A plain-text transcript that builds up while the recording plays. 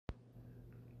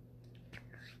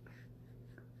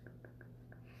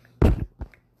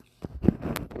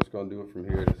just gonna do it from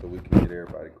here so we can get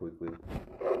everybody quickly,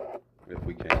 if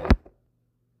we can.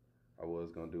 I was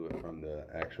gonna do it from the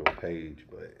actual page,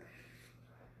 but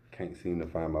can't seem to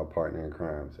find my partner in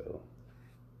crime, so.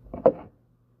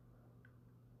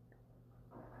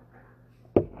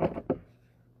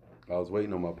 I was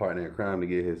waiting on my partner in crime to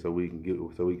get here so we can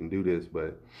do this,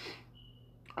 but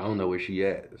I don't know where she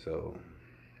at, so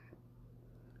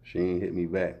she ain't hit me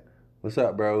back. What's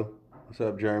up, bro? What's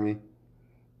up, Jeremy?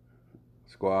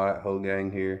 Squad, whole gang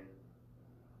here.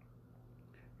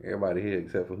 Everybody here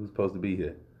except for who's supposed to be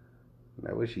here.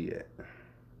 Now, where's she at?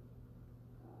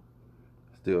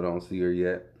 Still don't see her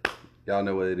yet. Y'all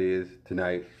know what it is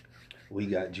tonight. We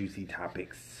got juicy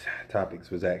topics. Topics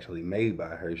was actually made by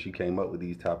her. She came up with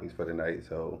these topics for the night,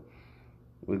 so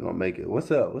we're gonna make it.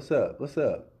 What's up? What's up? What's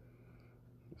up?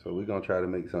 So we're gonna try to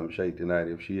make something shake tonight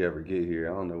if she ever get here.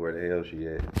 I don't know where the hell she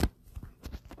at.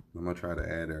 I'm gonna try to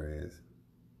add her as.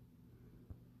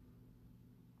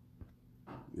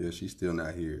 Yeah, she's still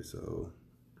not here, so.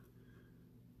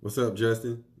 What's up,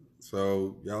 Justin?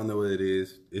 So y'all know what it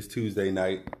is. It's Tuesday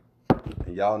night,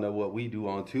 and y'all know what we do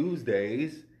on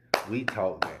Tuesdays. We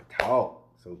talk that talk.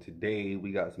 So today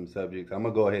we got some subjects. I'm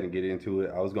gonna go ahead and get into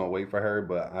it. I was gonna wait for her,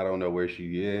 but I don't know where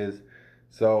she is.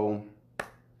 So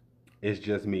it's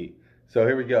just me. So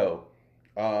here we go.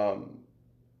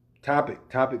 Topic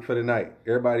for the night.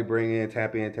 Everybody bring in,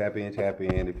 tap in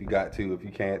if you got to. If you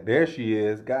can't, there she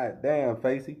is. God damn,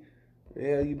 Facey.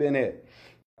 Yeah, you been at?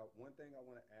 One thing I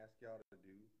want to ask y'all to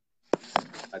do.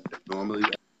 I normally,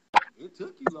 it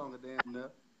took you longer damn enough.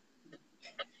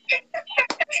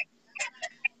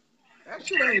 That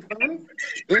shit ain't funny.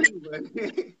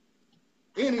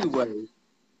 Anyway,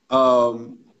 I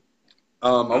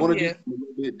want to do something a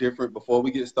little bit different before we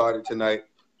get started tonight.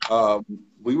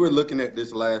 We were looking at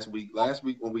this last week. Last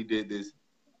week when we did this,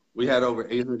 we had over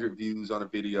 800 views on a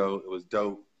video. It was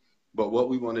dope. But what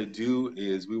we want to do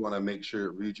is we want to make sure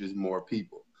it reaches more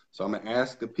people. So I'm going to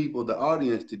ask the people, the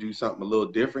audience, to do something a little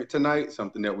different tonight,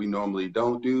 something that we normally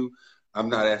don't do. I'm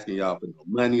not asking y'all for no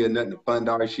money or nothing to fund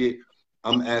our shit.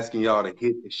 I'm asking y'all to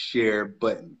hit the share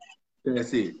button.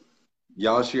 That's it.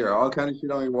 Y'all share all kind of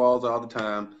shit on your walls all the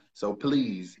time. So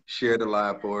please share the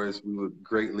live for us. We would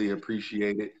greatly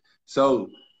appreciate it. So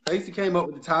Facey came up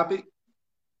with the topic.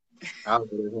 I'll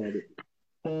let her have it.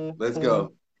 Let's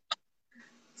go.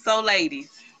 So ladies,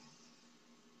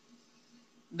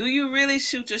 do you really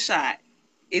shoot your shot?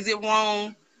 Is it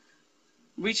wrong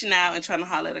reaching out and trying to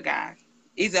holler at a guy?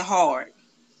 Is it hard?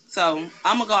 So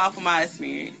I'm going to go off of my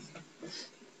experience.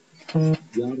 Y'all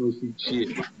don't shoot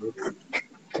shit.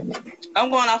 I'm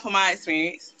going off of my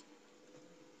experience.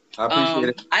 I appreciate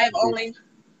it. I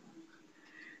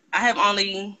have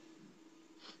only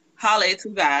hollered at 2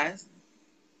 guys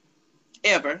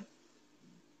ever.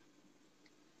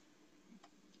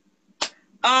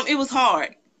 It was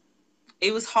hard.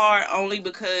 It was hard only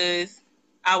because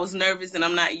I was nervous and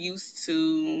I'm not used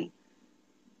to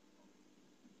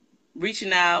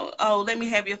reaching out. Oh, let me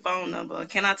have your phone number.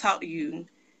 Can I talk to you?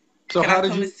 So how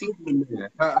did you approach him then?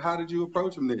 How did you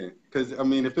approach him then? Because I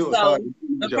mean, if it was hard,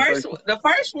 the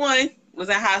first one was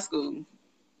in high school.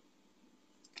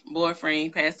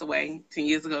 Boyfriend passed away 10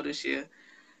 years ago this year.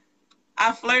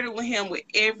 I flirted with him with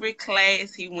every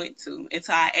class he went to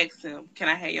until I asked him, "Can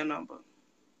I have your number?"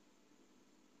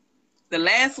 The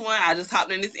last one, I just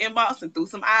hopped in his inbox and threw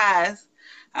some eyes.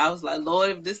 I was like,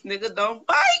 Lord, if this nigga don't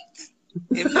bite,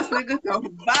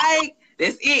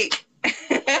 that's it.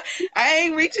 I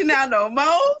ain't reaching out no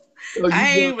more. So I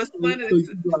ain't responding.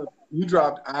 You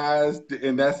dropped eyes,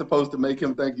 and that's supposed to make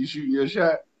him think you shooting your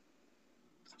shot?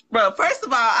 Bro, first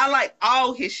of all, I like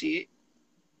all his shit.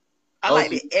 I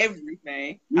liked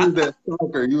everything. You was that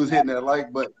stalker. You was hitting that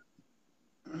like button.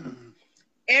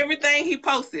 Everything he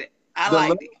posted, I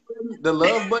liked it. The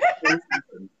love button?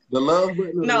 The love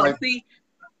button? No, like, see,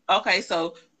 okay,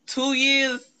 so 2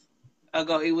 years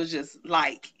ago, it was just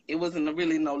like. It wasn't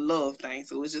really no love thing,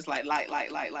 so it was just like. Now,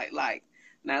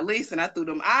 listen, I threw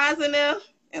them eyes in there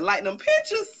and liked them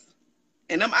pictures,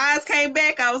 and them eyes came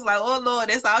back. I was like, oh, Lord,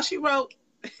 that's all she wrote.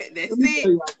 That's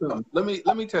it.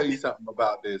 Let me tell you something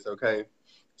about this, okay?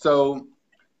 So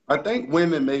I think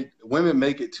women make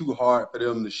it too hard for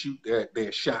them to shoot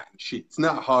their shot and shit. It's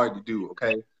not hard to do,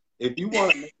 okay? If you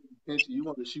want to make attention, you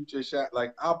want to shoot your shot.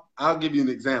 Like I'll give you an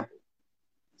example.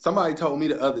 Somebody told me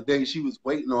the other day she was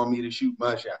waiting on me to shoot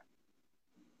my shot.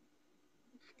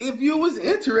 If you was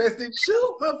interested,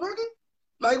 shoot, motherfucker.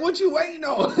 Like, what you waiting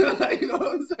on? Like, you know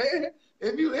what I'm saying?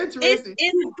 If you interested.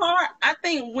 It's hard. I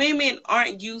think women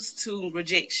aren't used to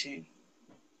rejection.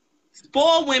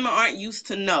 Spoiled women aren't used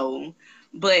to no,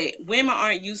 but women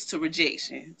aren't used to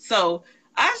rejection. So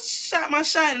I shot my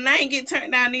shot and I ain't get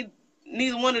turned down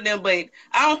neither one of them, but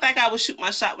I don't think I would shoot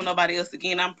my shot with nobody else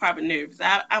again. I'm probably nervous.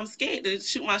 I'm scared to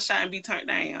shoot my shot and be turned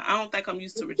down. I don't think I'm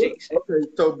used to rejection. Okay,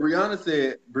 so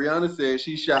Brianna said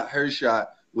she shot her shot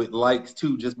with likes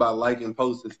too, just by liking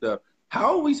posts and stuff.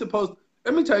 How are we supposed?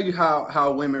 Let me tell you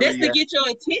how women That's react. to get your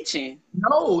attention.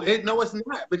 No, it's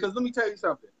not. Because let me tell you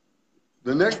something.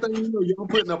 The next thing you know, you're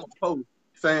putting up a post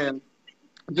saying,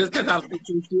 "Just because I like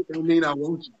you shit, don't mean I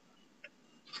want you."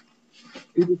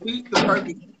 It defeats the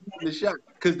purpose of the shot.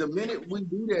 Because the minute we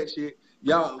do that shit,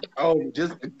 y'all,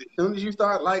 just as soon as you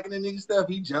start liking the nigga stuff,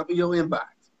 he jump in your inbox.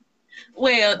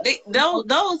 Well,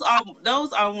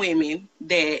 those are women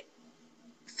that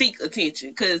seek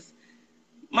attention. Because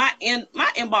my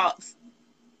inbox,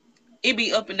 it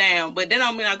be up and down, but that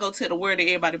don't mean I go tell the world that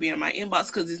everybody be in my inbox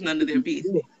because it's none of their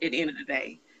business at the end of the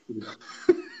day.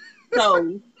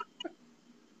 So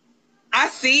I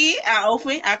see it, I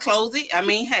open it, I close it. I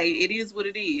mean, hey, it is what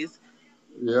it is.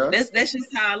 Yeah. That's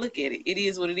just how I look at it. It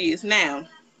is what it is. Now,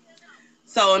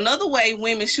 so another way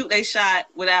women shoot their shot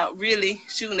without really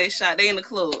shooting their shot, they in the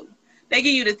club. They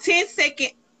give you the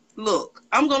 10-second look.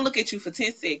 I'm gonna look at you for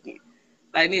 10 seconds.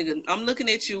 Like, nigga, I'm looking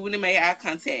at you when they make eye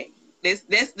contact. That's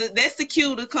the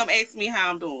cue to come ask me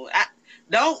how I'm doing.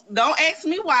 Don't ask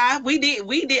me why. We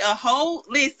did a whole,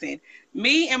 listen,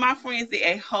 me and my friends did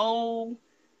a whole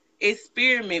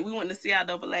experiment. We went to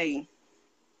CIAA.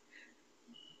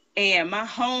 And my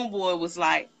homeboy was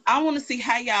like, I want to see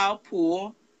how y'all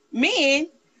pull men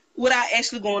without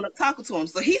actually going up talking to him.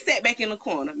 So he sat back in the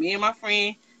corner, me and my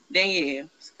friend Danielle.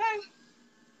 Okay.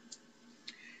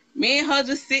 Me and her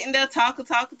just sitting there talking.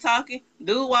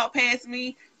 Dude walked past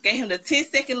me, gave him the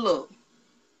 10-second look.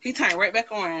 He turned right back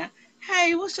around.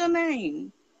 Hey, what's your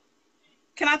name?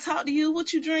 Can I talk to you?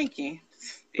 What you drinking?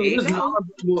 So this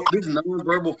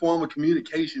nonverbal form of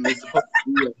communication is supposed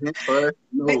to be a hint for us to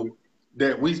know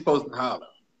that we supposed to holler.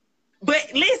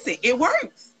 But listen, it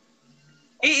works.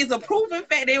 It is a proven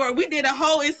fact they work. We did a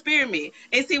whole experiment.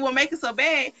 And see what makes it so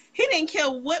bad, he didn't care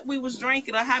what we was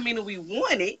drinking or how many we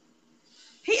wanted.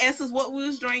 He asked us what we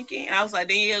was drinking. And I was like,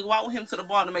 then you walk with him to the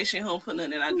bar to make sure he don't put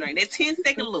nothing in our drink. That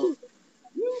 10-second look.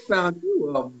 You sound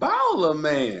a baller,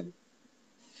 man.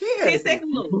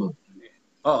 10-second look.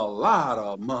 A lot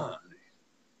of money.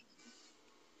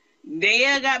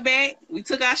 Danielle got back. We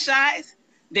took our shots.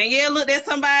 Danielle looked at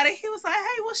somebody. He was like,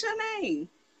 hey, what's your name?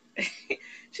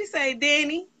 She said,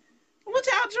 Danny. What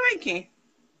y'all drinking?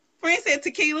 Friend said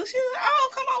tequila. She was like,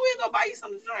 oh, come on, we'll go buy you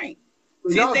something to drink.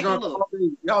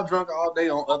 Y'all drunk all day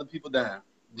on other people dime.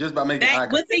 Just by making eye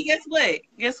contact. But see,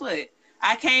 guess what?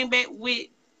 I came back with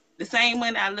the same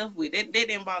money I left with. That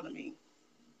didn't bother me.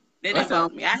 That didn't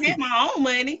bother me. I had my own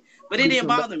money, but it didn't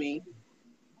bother me.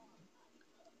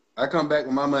 I come back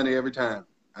with my money every time.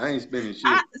 I ain't spending shit.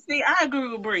 I agree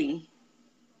with Bree.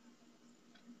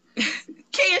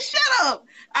 Kia, shut up.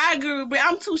 I agree with Bree.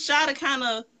 I'm too shy to kind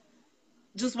of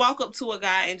just walk up to a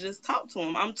guy and just talk to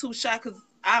him. I'm too shy because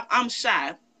I'm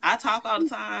shy. I talk all the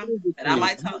time, and I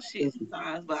might talk shit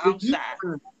sometimes, but I'm shy.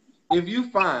 If you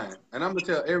find, and I'm going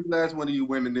to tell every last one of you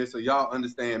women this so y'all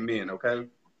understand men, okay?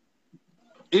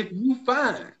 If you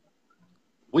find,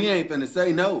 we ain't finna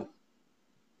say no.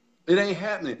 It ain't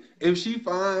happening. If she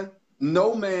fine,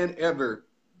 no man ever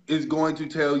is going to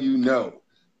tell you no.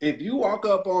 If you walk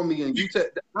up on me and you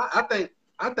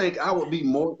I think I would be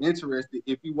more interested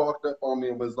if you walked up on me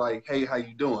and was like, "Hey, how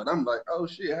you doing?" I'm like, "Oh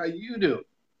shit, how you do?"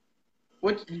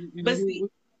 Women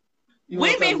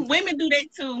do that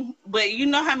too, but you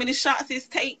know how many shots it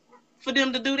takes for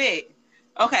them to do that?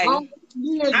 Okay.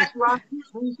 You ain't sloppy.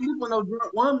 When you sleep with no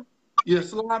drunk woman, you're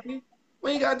sloppy.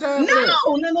 We ain't got time for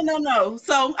that. No.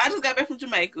 So I just got back from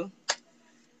Jamaica.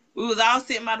 We was all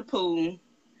sitting by the pool.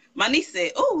 My niece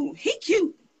said, "Oh, he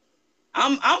cute."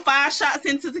 I'm 5 shots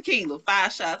into tequila.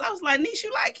 5 shots. I was like, "Niece,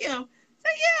 you like him?" I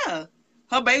said, "Yeah."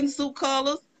 Her bathing suit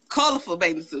colorful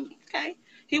bathing suit. Okay.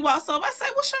 He walks over. I said,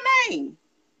 "What's your name?"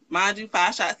 Mind you,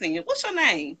 5 shots in. What's your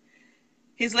name?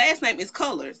 His last name is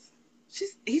Colors.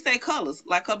 He said Colors,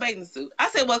 like her bathing suit. I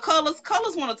said, well, Colors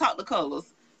want to talk to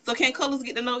Colors. So can Colors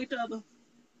get to know each other?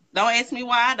 Don't ask me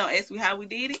why. Don't ask me how we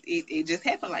did it. It just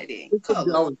happened like that.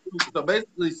 Colors. So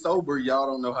basically, sober, y'all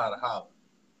don't know how to holler.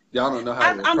 Y'all don't know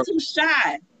how to. I'm too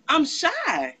shy. I'm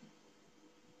shy.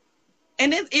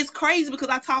 And it's crazy because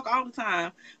I talk all the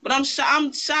time. But I'm shy.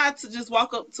 I'm shy to just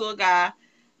walk up to a guy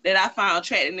that I find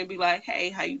attractive and be like, "Hey,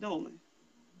 how you doing?"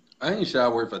 I ain't shy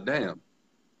worth a damn.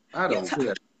 I don't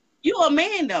care. You a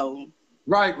man though.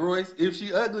 Right, Royce. If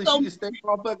she ugly, she can stay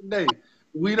all fucking day.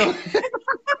 We don't.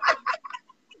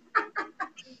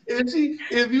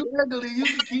 if you ugly, you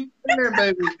can keep staring,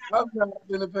 baby. I'm not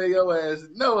gonna pay your ass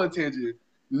no attention.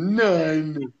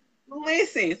 None.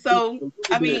 Listen, so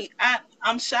I mean,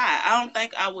 I'm shy. I don't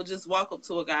think I would just walk up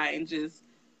to a guy and just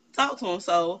talk to him.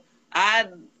 So I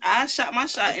shot my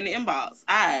shot in the inbox.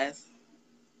 Eyes.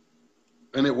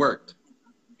 And it worked.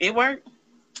 It worked.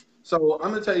 So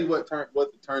I'm gonna tell you what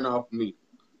the turn off me.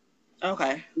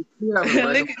 Okay. We having a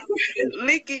regular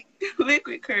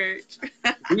liquid courage.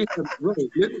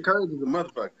 liquid courage is a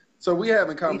motherfucker. So we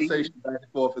having conversations back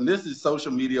and forth, and this is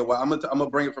social media. Well, I'm gonna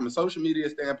bring it from a social media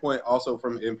standpoint, also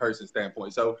from an in-person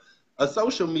standpoint. So, a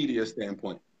social media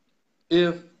standpoint,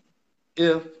 if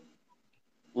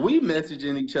we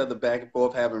messaging each other back and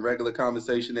forth, having regular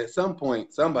conversation, at some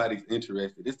point somebody's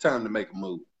interested. It's time to make a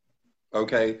move.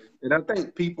 Okay, and I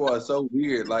think people are so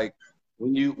weird. Like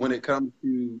when it comes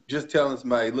to just telling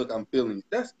somebody, "Look, I'm feeling you,"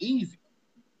 that's easy.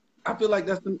 I feel like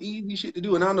that's some easy shit to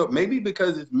do. And I don't know, maybe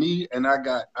because it's me and I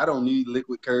don't need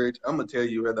liquid courage. I'm going to tell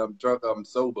you whether I'm drunk or I'm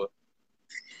sober.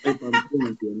 If I'm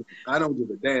feeling, I don't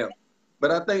give a damn. But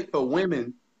I think for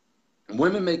women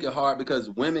make it hard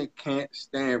because women can't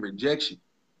stand rejection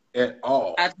at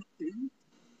all.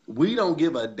 We don't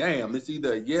give a damn. It's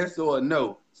either a yes or a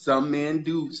no. Some men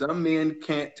do. Some men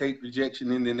can't take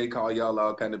rejection and then they call y'all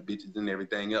all kind of bitches and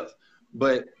everything else.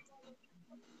 But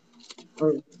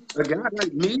a guy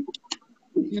like me,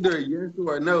 it's either a yes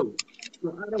or a no.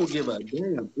 So I don't give a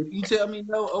damn. If you tell me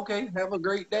no, okay, have a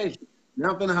great day.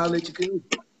 Now I'm gonna holler at you,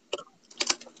 kid.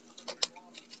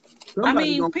 I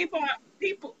mean,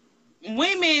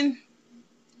 women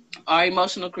are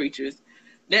emotional creatures.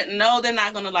 That no, they're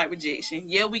not gonna like rejection.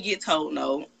 Yeah, we get told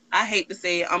no. I hate to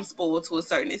say it, I'm spoiled to a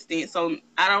certain extent, so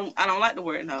I don't like the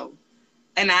word no.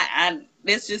 And I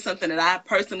that's just something that I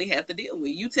personally have to deal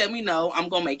with. You tell me no, I'm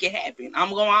gonna make it happen. I'm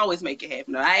gonna always make it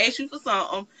happen. I ask you for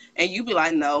something and you be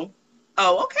like no.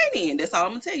 Oh, okay then. That's all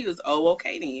I'm gonna tell you is oh,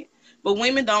 okay then. But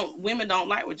women don't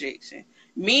like rejection.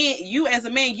 Men, you as a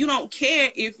man, you don't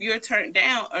care if you're turned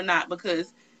down or not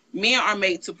because men are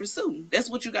made to pursue. That's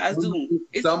what you guys do.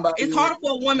 It's hard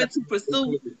for a woman to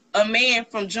pursue a man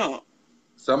from jump.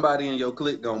 Somebody in your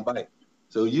clique gonna bite.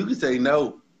 So you can say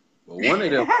no, but one of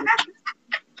them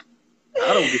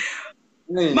I don't get.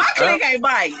 Man, my clique ain't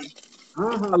biting.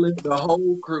 I holler the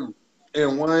whole crew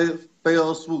in one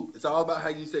fell swoop. It's all about how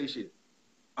you say shit.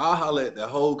 I'll holler at the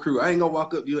whole crew. I ain't gonna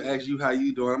walk up to you and ask you how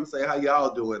you doing. I'm gonna say, how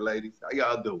y'all doing, ladies? How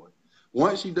y'all doing?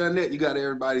 Once you done that, you got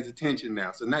everybody's attention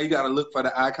now. So now you gotta look for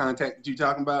the eye contact that you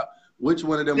talking about. Which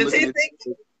one of them looking at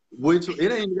you?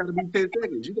 It ain't even gotta be 10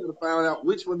 seconds. You gotta find out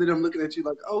which one of them looking at you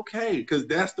like, okay, because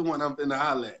that's the one I'm finna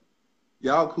holler at.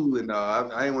 Y'all cool and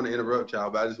I ain't want to interrupt y'all,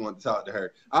 but I just want to talk to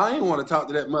her. I ain't want to talk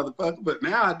to that motherfucker, but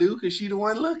now I do because she the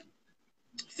one looking.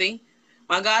 See,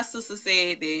 my god sister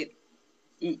said that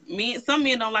some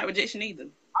men don't like rejection either.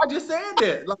 I just said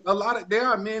that. Like there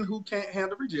are men who can't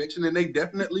handle rejection, and they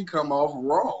definitely come off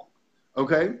wrong.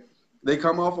 Okay, they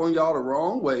come off on y'all the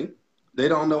wrong way. They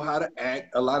don't know how to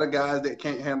act. A lot of guys that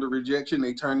can't handle rejection,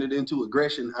 they turn it into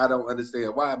aggression. I don't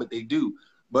understand why, but they do.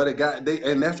 But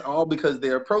and that's all because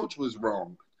their approach was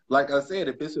wrong. Like I said,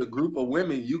 if it's a group of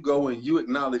women, you go and you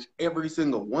acknowledge every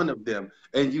single one of them,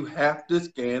 and you have to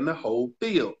scan the whole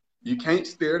field. You can't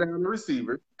stare down the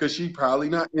receiver because she's probably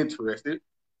not interested.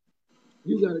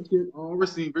 You got to check all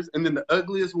receivers, and then the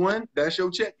ugliest one, that's your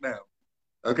check down.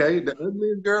 Okay, the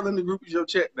ugliest girl in the group is your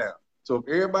check down. So if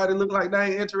everybody look like they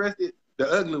ain't interested, the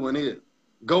ugly one is.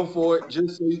 Go for it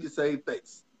just so you can save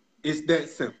face. It's that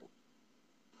simple.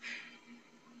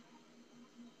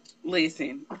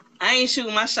 Listen, I ain't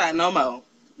shooting my shot no more.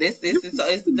 This is so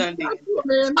it's done deal.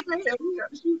 Man, we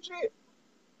gotta shoot shit.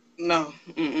 No,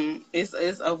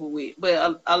 it's over with.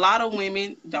 But a lot of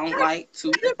women don't like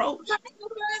to approach.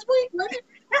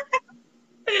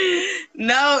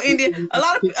 No, India. A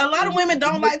lot of women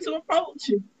don't like to approach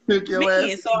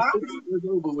men. So it's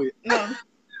over with. No.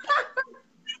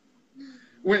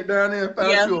 Went down there and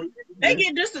found you. They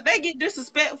get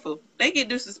disrespectful. They get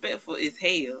disrespectful as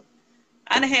hell.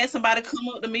 I done had somebody come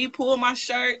up to me, pull my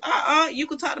shirt. You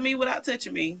can talk to me without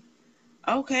touching me.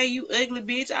 Okay, you ugly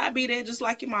bitch. I'll be there just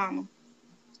like your mama.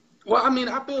 Well, I mean,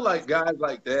 I feel like guys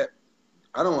like that.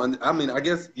 I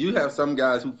guess you have some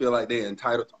guys who feel like they're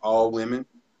entitled to all women.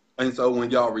 And so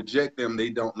when y'all reject them, they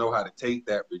don't know how to take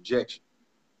that rejection.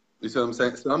 You see what I'm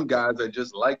saying? Some guys are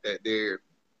just like that.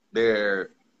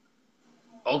 They're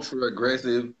ultra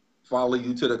aggressive, follow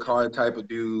you to the car type of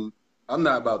dude. I'm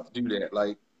not about to do that.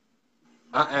 Like,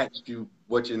 I asked you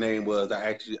what your name was.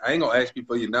 I ain't gonna ask you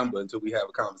for your number until we have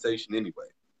a conversation anyway.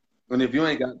 And if you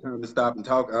ain't got time to stop and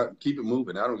talk, keep it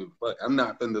moving. I don't give a fuck. I'm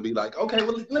not gonna be like, okay,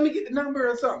 well, let me get the number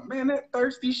or something. Man, that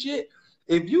thirsty shit.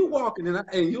 If you walking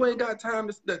and you ain't got time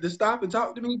to stop and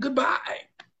talk to me, goodbye.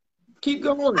 Keep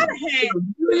going. I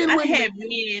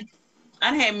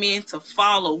had men to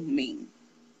follow me.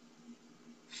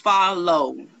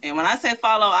 Follow. And when I say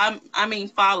follow, I mean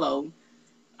follow.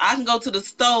 I can go to the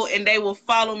store and they will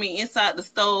follow me inside the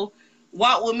store,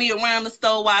 walk with me around the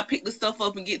store while I pick the stuff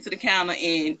up and get to the counter,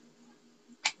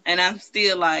 and I'm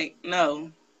still like, no.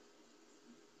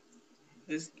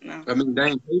 No. I mean, they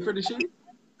ain't pay for the shit?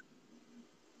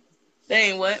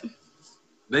 They ain't what?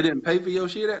 They didn't pay for your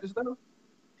shit at the store?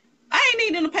 I ain't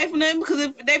need them to pay for nothing, because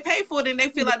if they pay for it, then they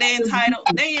feel like they're entitled.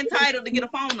 They entitled to get a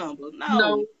phone number.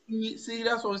 No. See,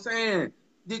 that's what I'm saying.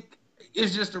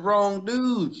 It's just the wrong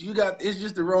dudes. It's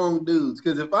just the wrong dudes.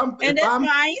 Because if I'm why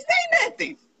I ain't say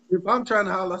nothing. If I'm trying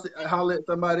to holler at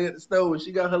somebody at the store and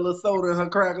she got her little soda and her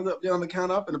crackers up there on the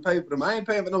counter, I'm finna pay for them. I ain't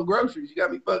paying for no groceries. You got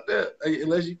me fucked up.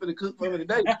 Unless you finna cook for me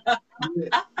today.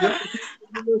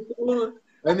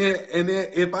 And then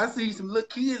if I see some little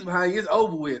kids behind you, it's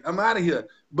over with. I'm out of here.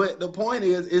 But the point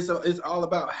is, it's all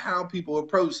about how people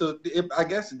approach. So I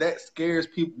guess that scares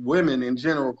women in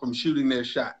general, from shooting their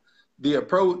shot. The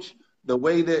approach, the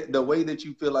way that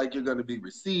you feel like you're going to be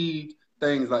received,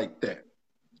 things like that.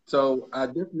 So I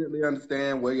definitely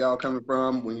understand where y'all coming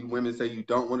from when you women say you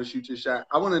don't want to shoot your shot.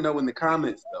 I want to know in the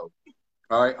comments though.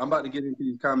 All right, I'm about to get into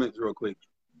these comments real quick.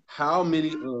 How many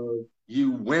of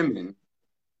you women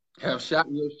have shot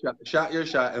your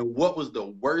shot, and what was the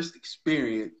worst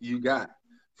experience you got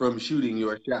from shooting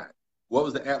your shot? What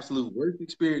was the absolute worst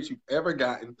experience you've ever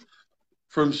gotten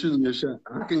from shooting your shot?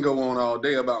 I can go on all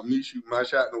day about me shooting my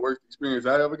shot and the worst experience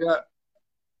I ever got.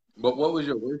 But what was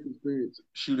your worst experience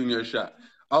shooting your shot?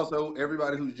 Also,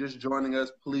 everybody who's just joining us,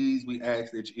 please, we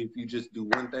ask that if you just do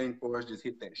one thing for us, just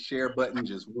hit that share button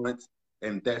just once,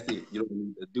 and that's it. You don't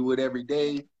need to do it every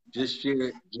day. Just share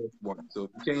it just once. So if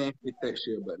you can, hit that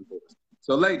share button for us.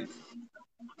 So, ladies,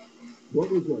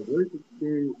 what was your worst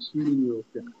experience shooting your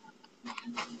shot?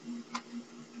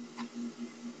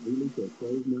 Really, so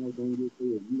close mouth don't get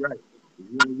through. You're right. If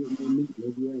you ain't getting no meat,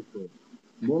 maybe you ain't for it.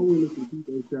 More women can keep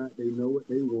their shot. They know what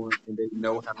they want, and they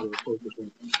know how to approach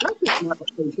it. That's just not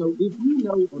okay. So if you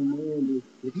know a man is,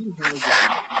 if he has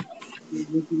a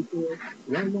looking for,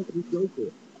 why not just go for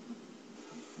it?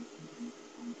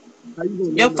 How you gonna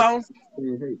know?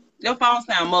 Your phone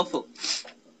sound muffled.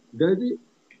 Does it?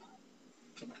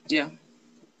 Yeah.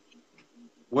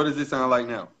 What does it sound like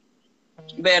now?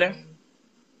 Better.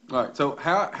 All right. So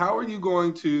how are you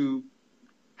going to?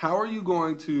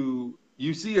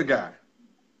 You see a guy.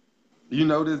 You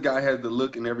know this guy has the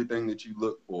look and everything that you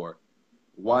look for.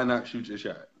 Why not shoot your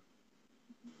shot?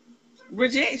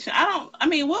 Rejection. I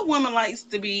mean, what woman likes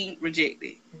to be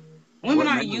rejected? Women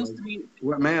aren't used to be.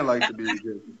 What man likes to be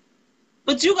rejected?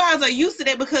 But you guys are used to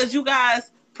that because you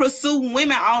guys pursue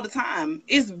women all the time.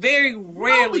 It's very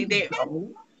rarely that.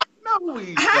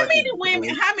 How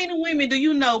many women do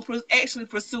you know actually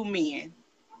pursue men?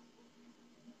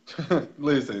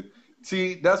 Listen.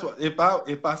 See, that's what if I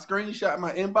screenshot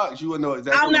my inbox, you would know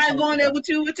exactly. I'm not going there with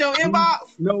you with your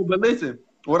inbox. No, but listen,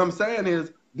 what I'm saying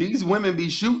is these women be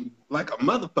shooting like a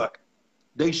motherfucker.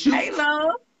 They shoot. Hey,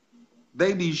 love.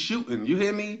 They be shooting. You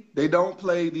hear me? They don't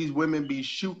play. These women be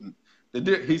shooting.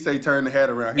 He say turn the hat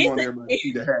around. He want everybody to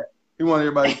see the hat. He want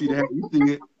everybody to see the hat. You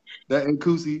see it? That ain't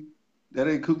Kusi. That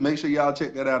ain't Kusi. Make sure y'all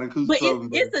check that out in Kusi. But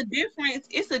it's a difference.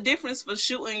 It's a difference for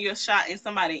shooting your shot in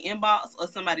somebody inbox or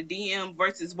somebody DM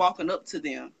versus walking up to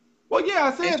them. Well, yeah,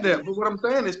 I said that. But what I'm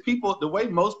saying is the way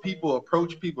most people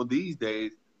approach people these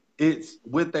days, it's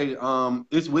within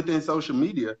social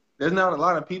media. There's not a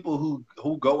lot of people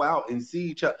who go out and see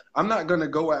each other. I'm not going to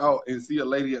go out and see a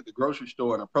lady at the grocery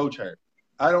store and approach her.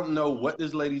 I don't know what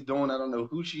this lady's doing. I don't know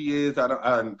who she is. I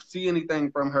don't see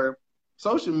anything from her.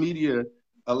 Social media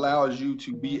allows you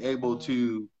to be able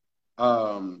to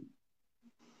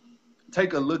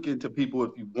take a look into people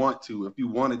if you want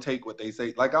to take what they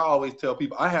say. Like I always tell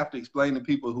people, I have to explain to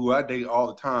people who I date all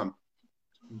the time,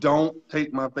 don't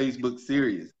take my Facebook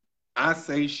serious. I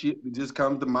say shit that just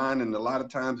comes to mind, and a lot of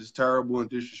times it's terrible and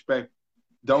disrespectful.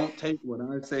 Don't take what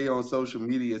I say on social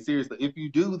media seriously. If you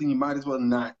do, then you might as well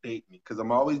not date me, because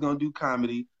I'm always going to do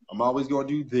comedy. I'm always going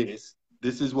to do this.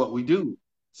 This is what we do.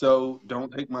 So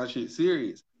don't take my shit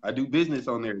serious. I do business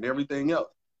on there and everything else.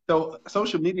 So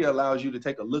social media allows you to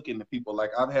take a look into people.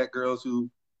 Like I've had girls who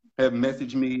have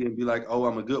messaged me and be like, oh,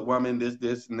 I'm a good woman, this,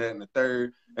 and that, and the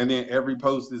third. And then every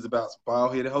post is about some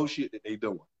bald-headed hoe shit that they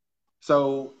doing.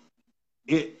 So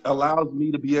it allows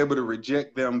me to be able to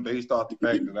reject them based off the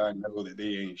fact that I know that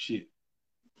they ain't shit.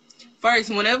 First,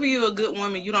 whenever you're a good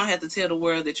woman, you don't have to tell the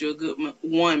world that you're a good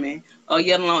woman, or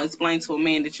yet alone explain to a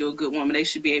man that you're a good woman. They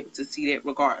should be able to see that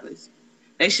regardless.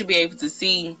 They should be able to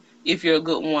see if you're a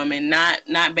good woman,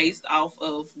 not based off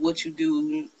of what you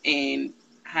do and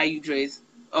how you dress.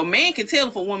 A man can tell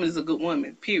if a woman is a good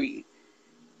woman, period.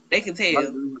 They can I tell.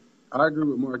 agree with, I agree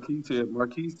with Marquis said.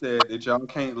 Marquis said that y'all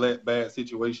can't let bad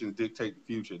situations dictate the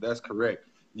future. That's correct.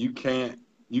 You can't.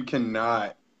 You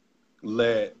cannot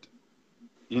let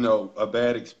a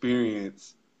bad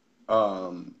experience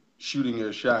shooting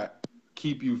your shot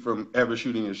keep you from ever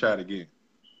shooting your shot again.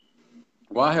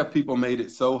 Why have people made it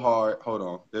so hard? Hold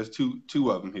on. There's two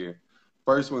of them here.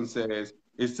 First one says,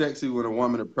 it's sexy when a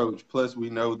woman approach. Plus, we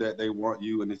know that they want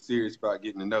you and is serious about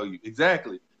getting to know you.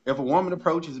 Exactly. If a woman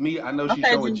approaches me, I know she's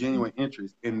Okay, showing genuine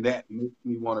interest, and that makes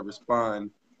me want to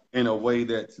respond in a way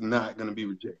that's not going to be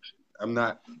rejection. I'm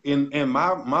not in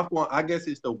my point. I guess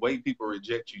it's the way people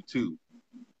reject you too.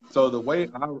 So the way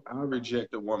I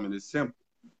reject a woman is simple.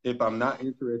 If I'm not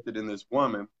interested in this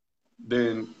woman,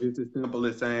 then it's as simple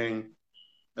as saying,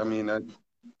 I mean,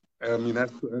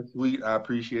 that's sweet. I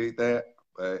appreciate that,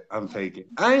 but I'm taking.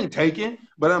 I ain't taking,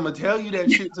 but I'm gonna tell you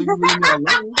that shit so you leave me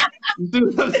alone. You see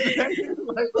what I'm saying?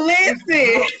 Like,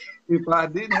 listen. if I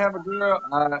didn't have a girl,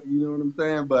 you know what I'm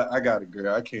saying. But I got a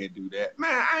girl. I can't do that,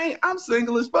 man. I'm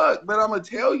single as fuck, but I'm gonna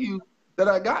tell you that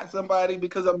I got somebody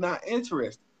because I'm not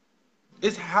interested.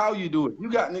 It's how you do it. You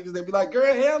got niggas that be like,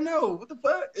 girl, hell no, what the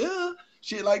fuck,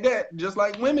 shit like that. Just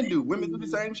like women do. Women do the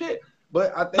same shit.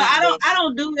 But I think. But I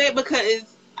don't do that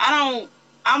because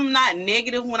I'm not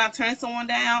negative when I turn someone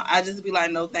down. I just be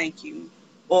like, no, thank you,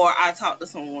 or I talk to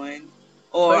someone,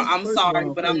 or I'm sorry,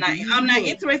 but I'm not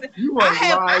interested. I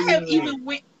have even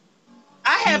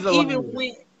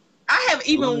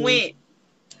went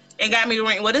and got me a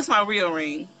ring. Well, this is my real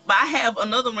ring, but I have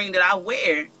another ring that I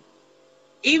wear.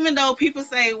 Even though people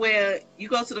say, well, you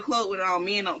go to the club with all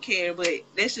men don't care, but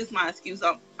that's just my excuse.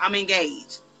 I'm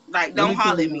engaged. Like, don't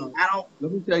holler at me.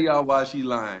 Let me tell y'all why she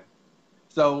lying.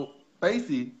 So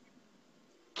Facey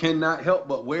cannot help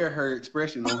but wear her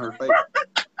expression on her face.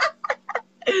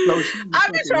 So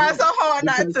I've been trying so hard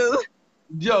not to.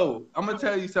 Joe, I'm gonna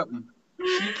tell you something.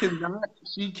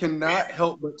 She cannot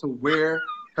help but to wear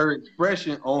her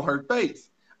expression on her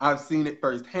face. I've seen it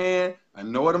firsthand. I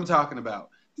know what I'm talking about.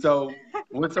 So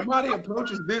when somebody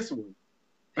approaches this one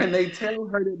and they tell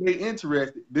her that they're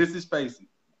interested, this is Facey.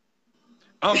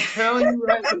 I'm telling you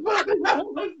right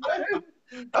now.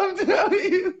 I'm telling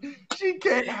you, she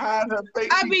can't hide her face.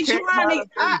 I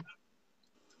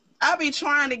be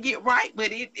trying to get right,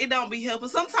 but it don't be helping.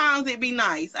 Sometimes it be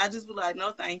nice. I just be like,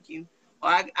 no, thank you. Or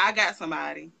I got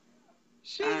somebody.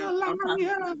 She's a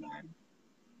liar.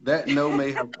 That no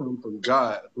may have come from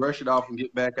God. Brush it off and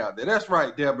get back out there. That's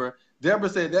right, Deborah. Deborah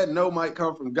said that no might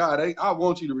come from God. I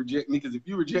want you to reject me because if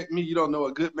you reject me, you don't know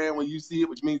a good man when you see it,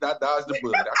 which means I dodged the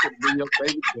bullet. I could bring your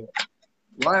favorite back.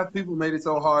 Why have people made it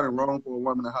so hard and wrong for a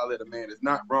woman to holler at a man? It's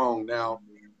not wrong. Now,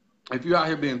 if you're out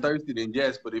here being thirsty, then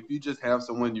yes. But if you just have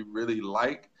someone you really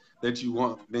like that you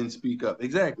want, then speak up.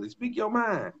 Exactly. Speak your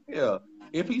mind. Yeah.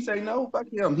 If he say no, fuck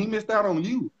him. He missed out on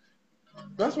you.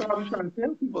 That's what I was trying to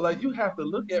tell people. Like, you have to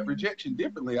look at rejection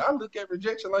differently. I look at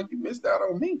rejection like you missed out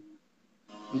on me.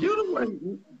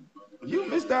 You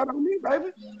missed out on me,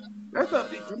 baby. That's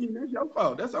your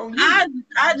fault. That's on you.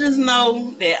 I just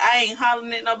know that I ain't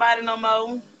hollering at nobody no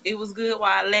more. It was good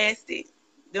while I lasted.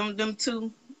 Them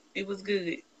two, it was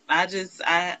good. I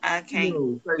can't.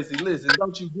 No, Tracy, listen,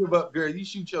 don't you give up, girl. You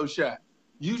shoot your shot.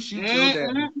 You shoot your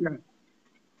damn shot.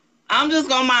 I'm just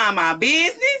gonna mind my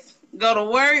business, go to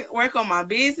work on my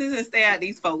business, and stay out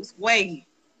these folks' way,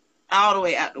 all the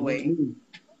way out the way.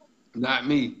 Not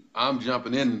me. I'm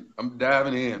jumping in. I'm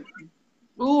diving in.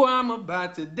 Ooh, I'm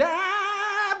about to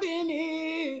dive in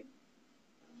it.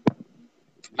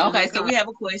 Okay, so we have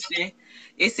a question.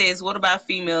 It says, what about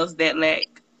females that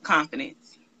lack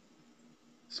confidence?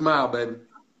 Smile, baby.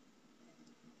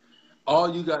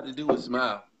 All you got to do is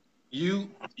smile. You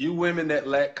women that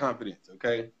lack confidence,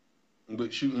 okay?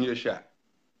 But shooting your shot.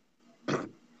 The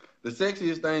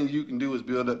sexiest thing you can do is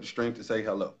build up the strength to say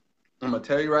hello. I'm gonna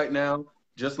tell you right now,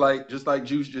 just like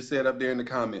Juice just said up there in the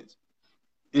comments.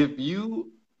 If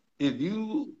you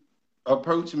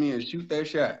approach me and shoot that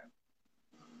shot,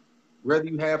 whether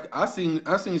you have, I seen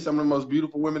some of the most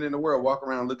beautiful women in the world walk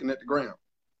around looking at the ground.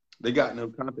 They got no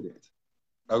confidence.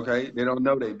 Okay, they don't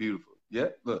know they beautiful. Yeah,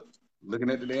 look, looking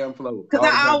at the damn floor. Because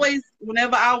when I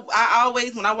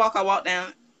walk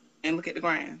down and look at the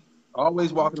ground.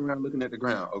 Always walking around looking at the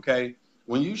ground. Okay,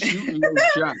 when you shooting your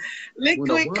shot,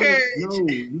 liquid courage. No,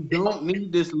 you don't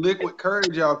need this liquid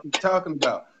courage y'all keep talking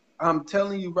about. I'm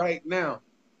telling you right now,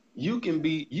 you can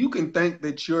think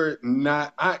that you're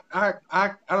not. I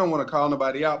don't want to call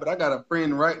nobody out, but I got a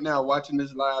friend right now watching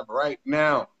this live right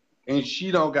now and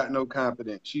she don't got no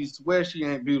confidence. She swears she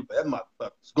ain't beautiful. That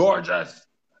motherfucker's gorgeous.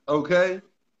 Okay?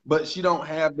 But she don't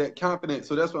have that confidence.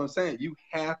 So that's what I'm saying. You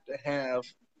have to have,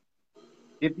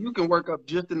 if you can work up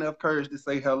just enough courage to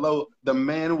say hello, the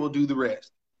man will do the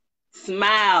rest.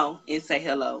 Smile and say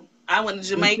hello. I went to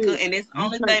Jamaica, and it's the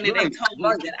only thing that they told me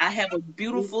is that I have a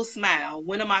beautiful smile.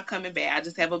 When am I coming back? I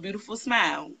just have a beautiful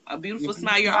smile. A beautiful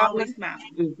smile. You're always smiling.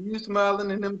 If you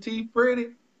smiling and them teeth pretty,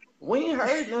 we ain't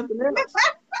heard nothing else.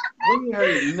 We ain't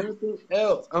heard nothing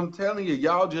else. I'm telling you,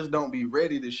 y'all just don't be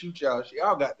ready to shoot y'all.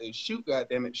 Y'all got to shoot,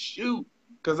 goddammit, shoot.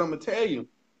 Because I'm going to tell you,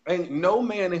 ain't no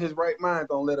man in his right mind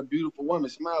going to let a beautiful woman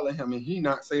smile at him and he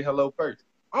not say hello first.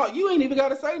 Oh, you ain't even got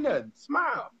to say nothing.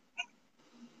 Smile.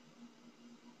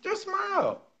 Just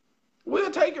smile. We'll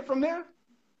take it from there.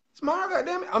 Smile,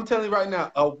 goddammit. I'm telling you right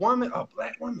now, a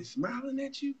black woman smiling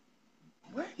at you?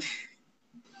 What?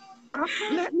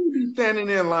 Let me be standing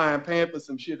there in line paying for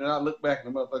some shit and I look back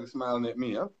and the motherfucker smiling at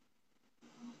me. How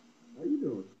you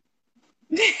doing?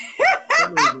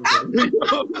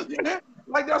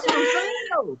 Like, that's what I'm saying,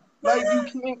 though. Like,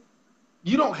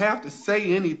 you don't have to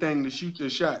say anything to shoot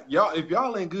your shot. Y'all, if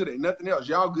y'all ain't good at nothing else,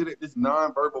 y'all good at this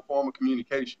nonverbal form of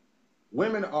communication.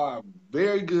 Women are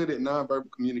very good at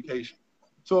nonverbal communication.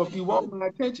 So if you want my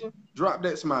attention, drop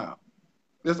that smile.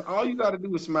 That's all you got to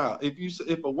do is smile.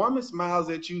 If a woman smiles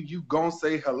at you, you gonna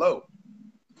say hello.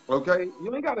 Okay?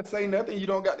 You ain't got to say nothing. You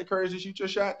don't got the courage to shoot your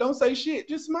shot. Don't say shit.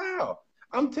 Just smile.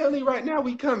 I'm telling you right now,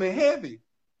 we coming heavy.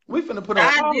 We finna put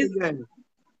on all the game.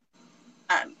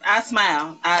 I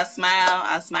smile. I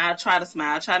try to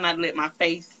smile. I try not to let my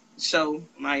face show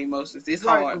my emotions. It's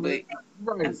hard, but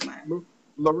I smile.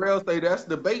 Laurel say that's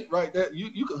the bait right there.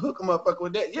 You can hook a motherfucker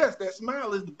with that. Yes, that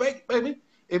smile is the bait, baby.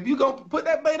 If you gonna put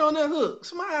that bait on that hook,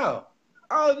 smile.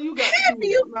 All you got to do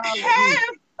is smile. Half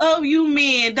of you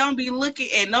men don't be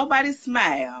looking at nobody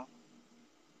smile.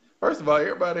 First of all,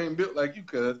 everybody ain't built like you,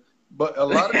 cuz. But a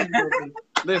lot of people,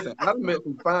 listen, I've met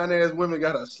some fine ass women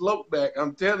got a slope back.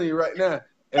 I'm telling you right now.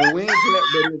 And we ain't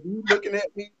that, but if you looking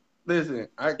at me, listen,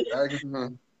 I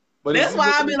but that's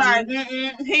why I be like,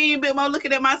 he ain't been more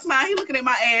looking at my smile. He looking at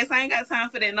my ass. I ain't got time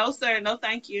for that. No, sir. No,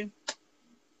 thank you.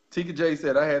 Tika J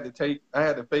said I had to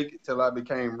fake it till it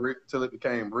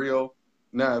became real.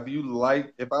 Now,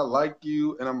 if I like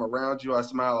you and I'm around you, I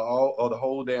smile the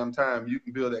whole damn time. You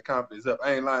can build that confidence up.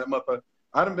 I ain't lying, motherfucker.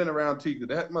 I done been around Tika.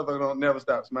 That motherfucker don't never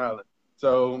stop smiling.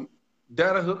 So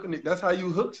that's how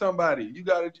you hook somebody. You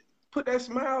gotta put that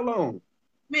smile on.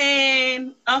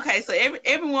 Man, okay, so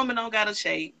every woman don't got a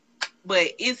shape,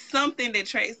 but it's something that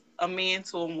traits a man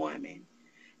to a woman.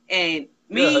 And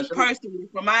me personally,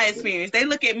 from my experience, they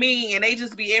look at me and they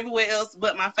just be everywhere else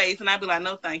but my face, and I be like,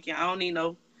 no, thank you. I don't need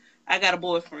no. I got a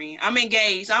boyfriend. I'm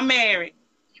engaged. I'm married.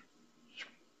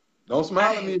 Don't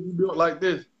smile at me if you do it like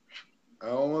this. I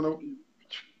don't want to.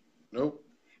 Nope.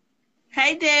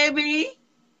 Hey, Debbie.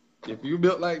 If you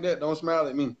built like that, don't smile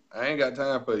at me. I ain't got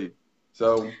time for you.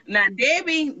 So now,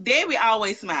 Debbie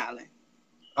always smiling.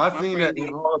 I seen that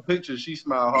in all the pictures. She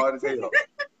smiled hard as hell.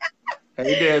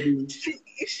 Hey, Debbie.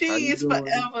 She is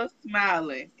forever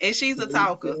smiling, and she's a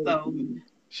talker. So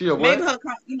she a what? Maybe her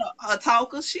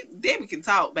talker. Debbie can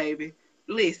talk, baby.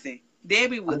 Listen,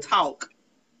 Debbie will talk.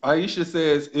 Aisha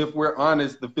says, if we're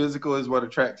honest, the physical is what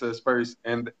attracts us first,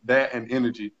 and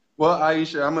energy. Well,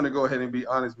 Aisha, I'm going to go ahead and be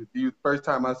honest with you. First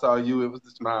time I saw you, it was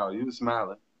the smile. You were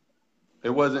smiling. It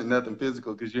wasn't nothing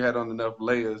physical because you had on enough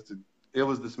layers. It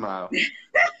was the smile.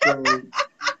 So,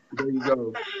 there you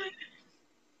go.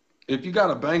 If you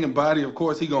got a banging body, of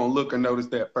course, he going to look and notice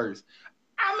that first.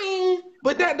 I mean,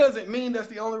 but that doesn't mean that's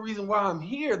the only reason why I'm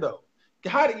here, though.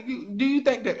 How do you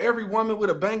think that every woman with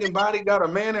a banging body got a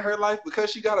man in her life because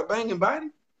she got a banging body?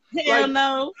 Hell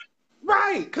no.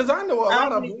 Right, because I know a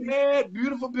lot of mad,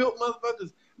 beautiful built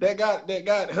motherfuckers that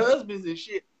got husbands and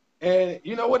shit. And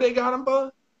you know what they got them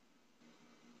for?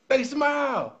 They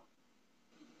smile.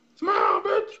 Smile,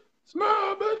 bitch.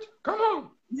 Smile, bitch. Come on.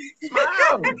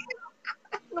 Smile.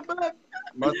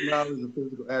 My smile is a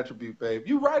physical attribute, babe.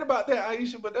 You right about that,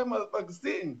 Aisha, but that motherfucker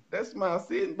sitting. That smile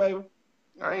sitting, baby.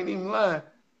 I ain't even lying.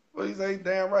 Well, you say,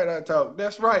 damn right I talk.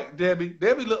 That's right, Debbie.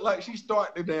 Debbie look like she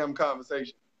started the damn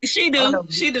conversation. She do.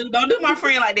 She do. Don't do my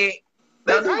friend like that.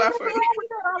 Don't do my friend.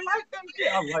 I like that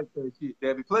shit. I like that shit,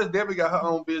 Debbie. Plus, Debbie got her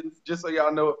own business. Just so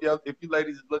y'all know, if you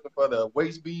ladies is looking for the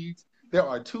waist beads, there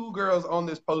are 2 girls on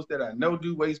this post that I know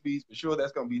do waist beads for sure.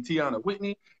 That's going to be Tiana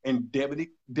Whitney and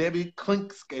Debbie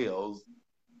Clink Scales.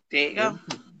 There you go.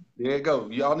 There you go.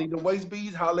 Y'all need the waist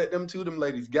beads? Holler at them too. Them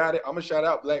ladies got it. I'm going to shout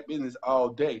out Black business all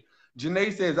day.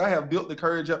 Janae says, I have built the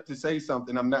courage up to say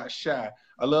something. I'm not shy.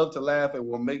 I love to laugh and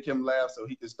will make him laugh so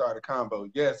he can start a combo.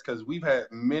 Yes, because we've had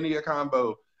many a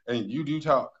combo and you do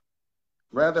talk.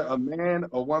 Whether a man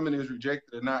or woman is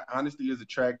rejected or not, honesty is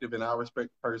attractive, and I respect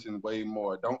the person way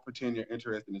more. Don't pretend you're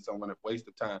interested in someone. A waste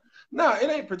of time. No, it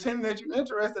ain't pretending that you're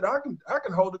interested. I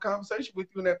can hold a conversation with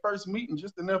you in that first meeting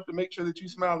just enough to make sure that you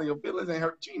smile and your feelings ain't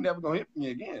hurt. She ain't never gonna hit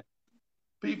me again.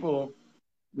 People,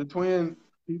 the twins,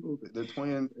 the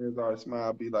twins, as our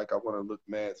smile be like, I want to look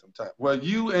mad sometimes. Well,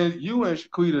 you and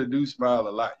Shaquita do smile a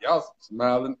lot. Y'all some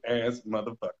smiling ass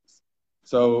motherfuckers.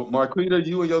 So Marquita,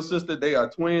 you and your sister, they are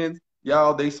twins.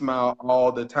 Y'all, they smile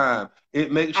all the time.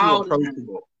 It makes you All the time.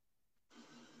 approachable.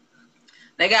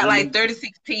 They got like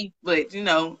 36 teeth, but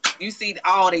you see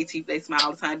all their teeth, they smile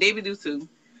all the time. Debbie do too.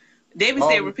 Debbie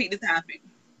said repeat the topic.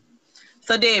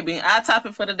 So Debbie, our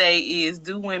topic for today is,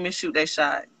 do women shoot their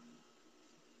shot?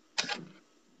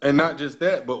 And not just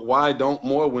that, but why don't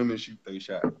more women shoot their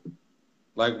shot?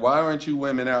 Like, why aren't you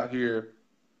women out here?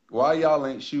 Why y'all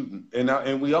ain't shooting? And I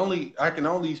can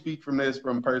only speak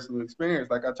from personal experience.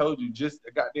 Like I told you, just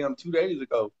a goddamn 2 days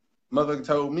ago, mother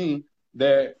told me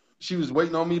that she was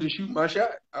waiting on me to shoot my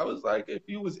shot. I was like, if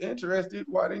you was interested,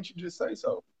 why didn't you just say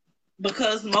so?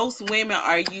 Because most women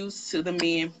are used to the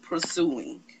men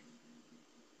pursuing.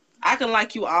 I can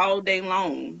like you all day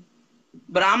long,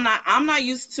 but I'm not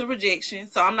used to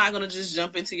rejection, so I'm not gonna just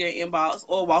jump into your inbox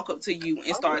or walk up to you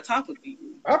and start talking to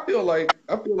you. I feel like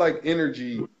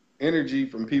energy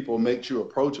from people makes you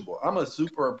approachable. I'm a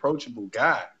super approachable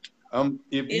guy.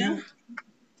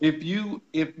 If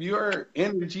your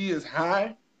energy is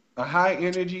high, a high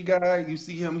energy guy, you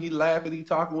see him, he laughing, he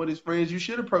talking with his friends, you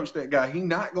should approach that guy. He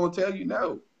not gonna tell you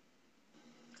no.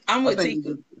 I'm with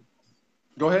Tika.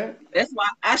 Go ahead. That's why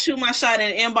I shoot my shot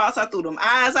in the inbox. I threw them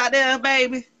eyes out there,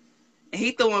 baby. And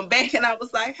he threw them back, and I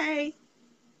was like, hey.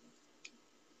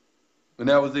 And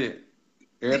that was it.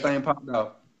 Everything popped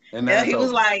off. And he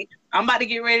was like, I'm about to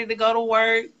get ready to go to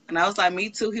work. And I was like, me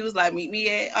too. He was like, meet me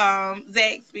at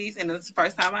Zaxby's. And it's the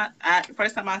first time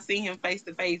I seen him face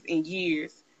to face in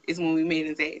years is when we met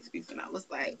in Zaxby's. And I was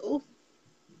like, ooh.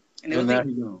 And now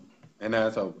he's gone. And now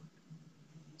it's over.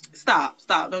 Stop.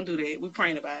 Don't do that. We're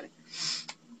praying about it.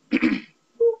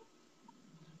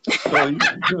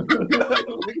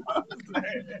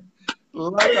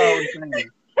 Like I was saying,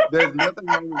 there's nothing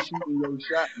wrong with shooting your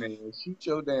shot, man. Shoot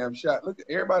your damn shot. Look at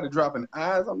everybody dropping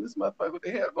eyes on this motherfucker. What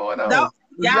the hell going on? Drop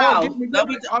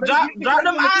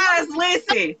them eyes.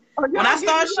 Listen, when I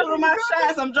start shooting my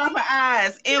shots, I'm dropping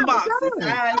eyes, inboxes,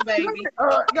 eyes, baby.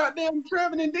 Goddamn,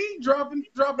 Trevin and D dropping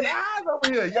eyes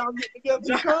over here. Y'all get together.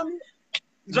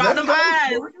 Drop them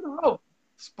eyes.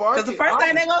 Because the first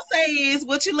thing they're going to say is,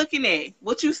 what you looking at?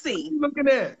 What you see? What you looking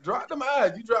at? Drop them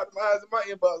eyes. You drop them eyes in my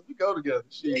inbox. We go together.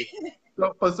 Shit.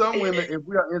 So for some women, if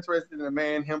we are interested in a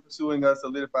man, him pursuing us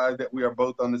solidifies that we are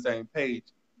both on the same page.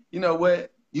 You know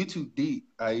what? You too deep,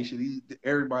 Aisha.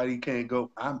 Everybody can't go.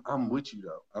 I'm with you,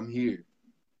 though. I'm here.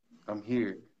 I'm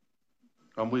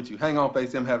with you. Hang on,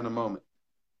 Face. I'm having a moment.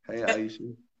 Hey,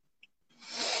 Aisha.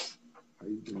 How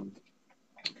you doing?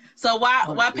 So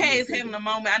while Pat is having a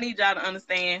moment, I need y'all to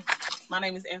understand. My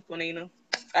name is Antonina.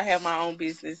 I have my own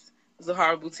business,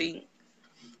 Zahara Boutique.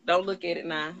 Don't look at it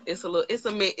now. It's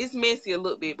messy a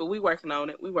little bit, but we working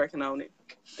on it.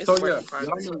 It's so yeah,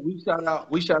 y'all know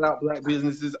we shout out black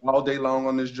businesses all day long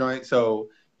on this joint. So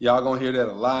y'all gonna hear that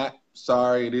a lot.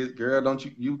 Sorry, it is, girl. Don't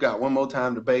you got one more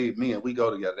time to bathe me and we go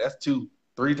together. That's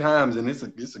 2-3 times, and it's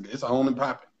on and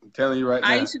popping. I'm telling you right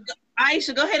now.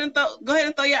 Aisha, go ahead and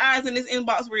throw your eyes in this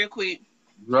inbox real quick.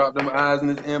 Drop them eyes in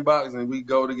this inbox and we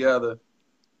go together.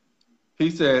 He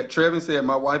said, Trevin said,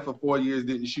 my wife for 4 years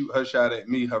didn't shoot her shot at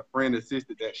me. Her friend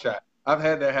assisted that shot. I've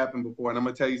had that happen before, and I'm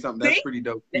gonna tell you something. That's pretty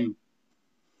dope too.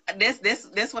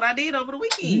 That's what I did over the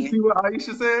weekend. You see what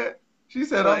Aisha said? She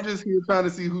said, what? I'm just here trying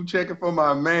to see who checking for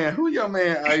my man. Who your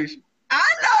man, Aisha? I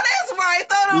know that's right.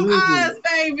 Throw them eyes,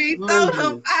 baby. Throw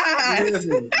them eyes.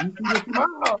 Listen.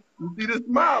 You see the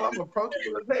smile. I'm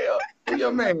approachable as hell. Who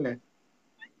your man?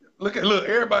 Look,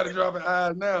 everybody dropping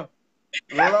eyes now.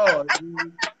 Lord,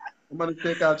 I'm going to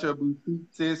check out your boutique,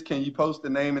 sis. Can you post the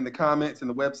name in the comments and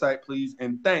the website, please?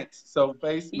 And thanks. So,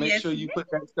 Face, make sure you put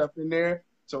that stuff in there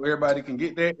so everybody can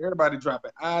get there. Everybody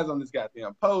dropping eyes on this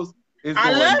goddamn post.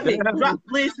 I love it.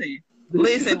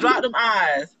 Listen, drop them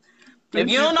eyes. If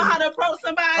you don't know how to approach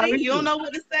somebody, you don't know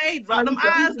what to say, drop them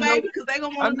eyes, baby, because they're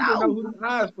going to want to know. Who them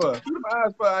eyes for? Who them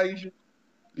eyes for, Aisha?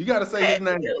 You got to say his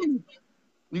name.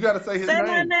 You got to say his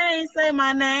name. Say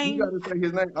my name. You got to say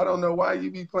his name. I don't know why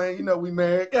you be playing. You know we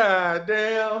married. God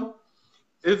damn.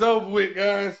 It's over with,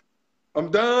 guys. I'm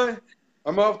done.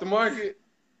 I'm off the market.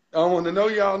 I don't want to know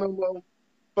y'all no more.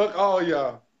 Fuck all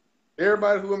y'all.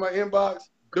 Everybody who in my inbox,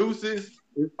 deuces,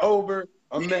 it's over.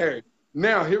 I'm married.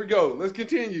 Now, here we go. Let's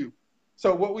continue.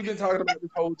 So what we've been talking about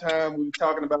this whole time, we've been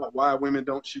talking about why women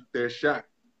don't shoot their shot.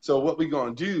 So what we're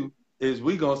gonna do is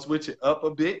we're gonna switch it up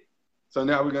a bit. So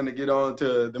now we're gonna get on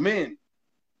to the men.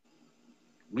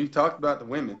 We've talked about the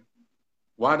women.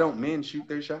 Why don't men shoot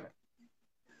their shot?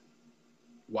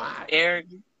 Why?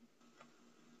 Arrogant.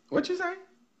 What you say?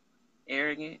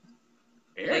 Arrogant.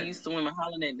 They used to women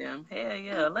hollering at them. Hell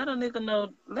yeah, let a nigga know.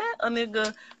 Let a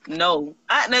nigga know.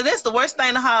 Now that's the worst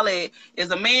thing to holler at is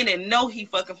a man that know he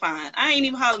fucking fine. I ain't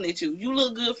even hollering at you. You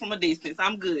look good from a distance.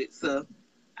 I'm good, so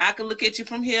I can look at you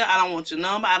from here. I don't want your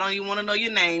number. I don't even want to know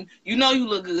your name. You know you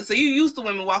look good. So you used to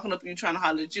women walking up and you trying to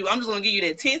holler at you. I'm just gonna give you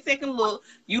that 10-second look.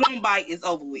 You don't bite, it's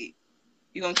over with.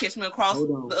 You're gonna catch me across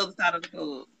the other side of the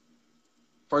club.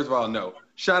 First of all, no.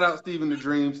 Shout out Steven the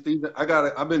Dream. Steven,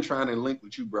 I've been trying to link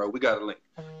with you, bro. We got a link.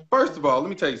 First of all, let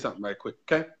me tell you something right quick,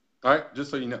 okay? All right, just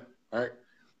so you know. All right.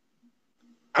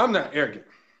 I'm not arrogant.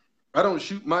 I don't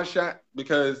shoot my shot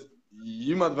because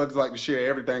you motherfuckers like to share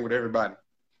everything with everybody.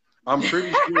 I'm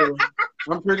pretty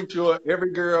sure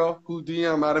every girl who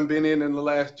DM I done been in the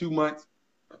last 2 months,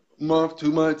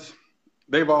 2 months,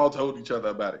 they've all told each other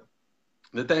about it.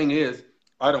 The thing is,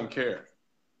 I don't care.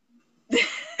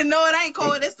 No, it ain't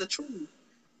cold. That's the truth.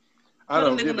 I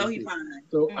don't give a shit.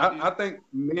 So I think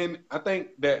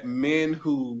that men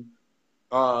who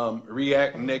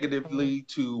react negatively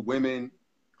to women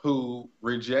who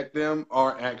reject them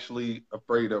are actually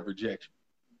afraid of rejection.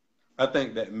 I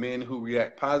think that men who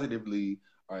react positively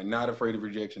are not afraid of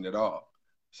rejection at all.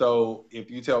 So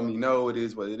if you tell me no, it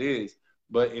is what it is.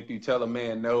 But if you tell a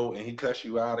man no and he cuss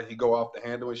you out and he go off the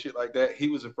handle and shit like that, he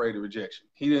was afraid of rejection.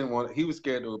 He was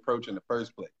scared to approach in the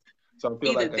first place. So I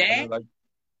feel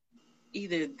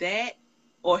either that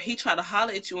or he tried to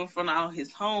holler at you in front of all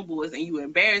his homeboys and you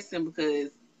embarrassed him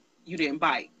because you didn't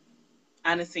bite.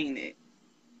 I done seen it.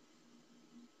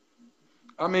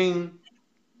 I mean,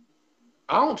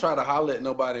 I don't try to holler at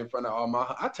nobody in front of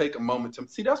I take a moment to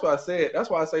see. That's why I said. That's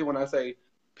why I say when I say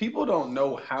people don't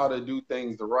know how to do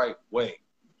things the right way.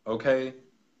 Okay,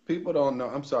 people don't know.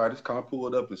 I'm sorry, this car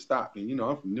pulled up and stopped me. You know,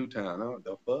 I'm from Newtown. I don't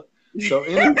know the fuck. So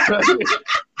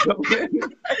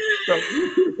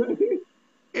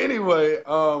anyway,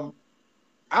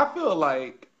 I feel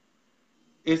like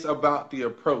it's about the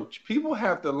approach. People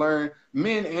have to learn,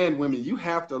 men and women. You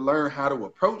have to learn how to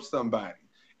approach somebody.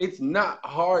 It's not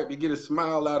hard to get a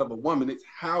smile out of a woman. It's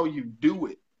how you do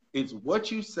it. It's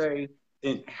what you say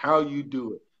and how you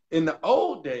do it. In the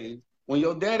old days, when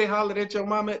your daddy hollered at your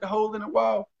mama at the hole in the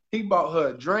wall, he bought her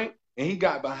a drink and he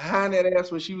got behind that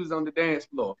ass when she was on the dance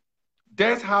floor.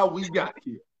 That's how we got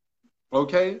here.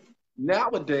 Okay?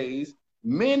 Nowadays,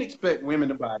 men expect women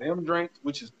to buy them drinks,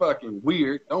 which is fucking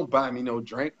weird. Don't buy me no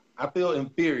drink. I feel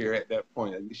inferior at that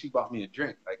point. At least she bought me a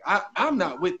drink. Like I'm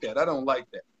not with that. I don't like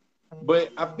that.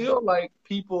 But I feel like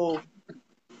people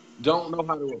don't know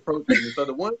how to approach them. So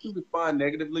the ones who respond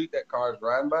negatively, that car is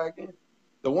riding by again.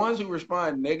 The ones who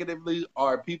respond negatively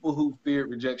are people who fear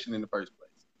rejection in the first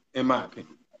place, in my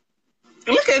opinion.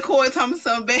 Look at Corey talking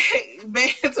something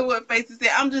bad to what Facey said.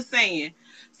 I'm just saying.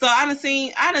 So I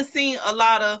done seen a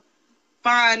lot of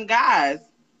fine guys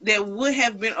that would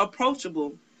have been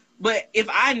approachable. But if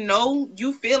I know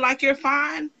you feel like you're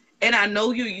fine and I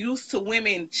know you're used to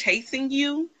women chasing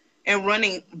you and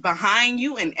running behind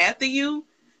you and after you,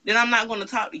 then I'm not going to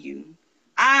talk to you.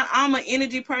 I'm an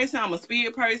energy person. I'm a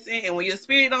spirit person. And when your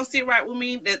spirit don't sit right with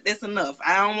me, that's enough.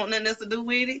 I don't want nothing else to do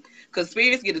with it because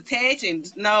spirits get attached and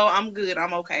just, no, I'm good.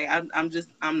 I'm okay.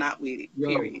 I'm not with it,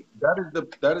 period.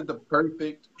 That is the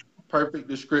perfect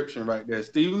description right there.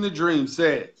 Steven the Dream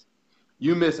says,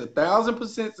 you miss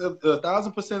 1,000% of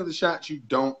 1,000% of the shots you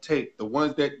don't take. The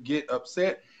ones that get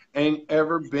upset ain't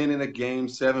ever been in a game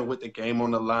 7 with the game on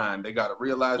the line. They got to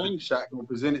realize that the shot can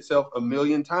present itself a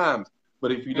million times.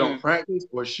 But if you don't practice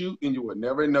or shoot, then you will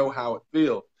never know how it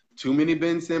feels. Too many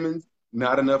Ben Simmons,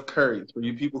 not enough Curry. For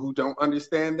you people who don't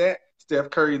understand that, Steph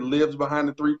Curry lives behind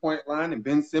the three-point line and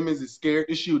Ben Simmons is scared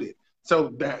to shoot it.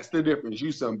 So that's the difference.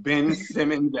 You some Ben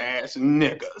Simmons ass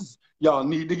niggas. Y'all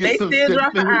need to get some step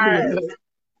in your blood.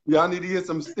 Y'all need to get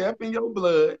some step in your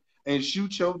blood and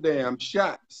shoot your damn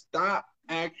shot. Stop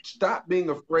being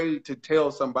afraid to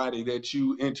tell somebody that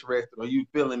you interested or you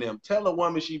feeling them. Tell a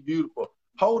woman she beautiful.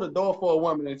 Hold the door for a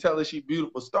woman and tell her she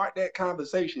beautiful. Start that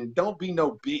conversation. Don't be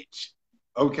no bitch.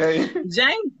 Okay?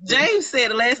 James said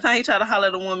the last time he tried to holler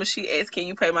at a woman, she asked, "Can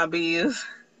you pay my bills?"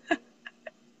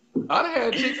 I done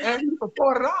had chicks ask me for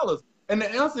 $40. And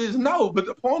the answer is no. But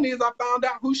the point is I found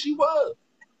out who she was.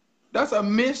 That's a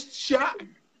missed shot.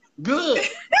 Good.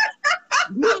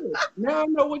 Good. Now I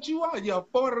know what you are. You're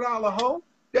a $40 hoe.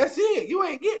 That's it. You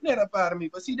ain't getting that up out of me.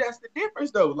 But see, that's the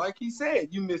difference, though. Like he said,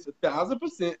 you miss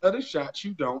 1,000% of the shots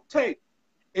you don't take.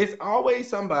 It's always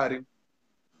somebody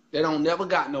that don't never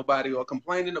got nobody or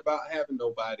complaining about having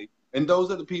nobody. And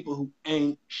those are the people who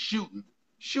ain't shooting.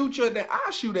 Shoot your damn.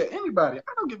 I shoot at anybody.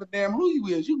 I don't give a damn who you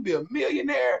is. You can be a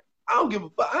millionaire. I don't give a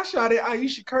fuck. I shot at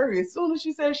Ayesha Curry as soon as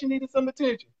she said she needed some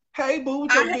attention. Hey, boo,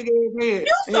 with your big ass head.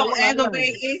 You so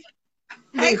aggravating.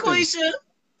 Hey, Quisha.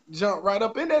 Jump right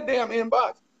up in that damn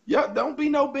inbox. Yeah, don't be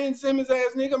no Ben Simmons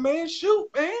ass nigga, man. Shoot,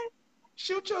 man.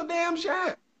 Shoot your damn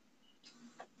shot.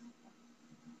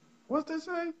 What's that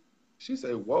say? She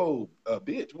said, whoa, a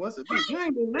bitch. What's a bitch? You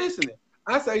ain't been listening.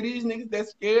 I say these niggas that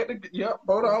scared to get, yep,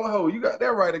 $4 hole. You got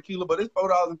that right, Akila, but it's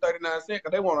 $4.39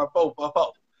 because they want a 4 for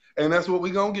 4. And that's what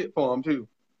we gonna get for them too.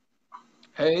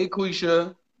 Hey,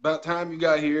 Quisha, about time you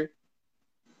got here.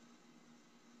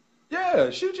 Yeah,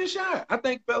 shoot your shot. I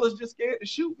think fellas just scared to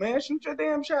shoot, man. Shoot your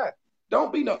damn shot.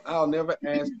 Don't be no, I'll never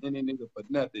ask any nigga for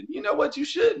nothing. You know what? You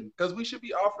shouldn't, because we should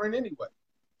be offering anyway.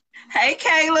 Hey,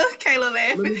 Kayla. Kayla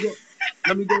laughing.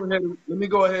 Let me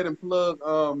go ahead and plug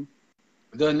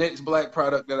the next black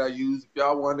product that I use. If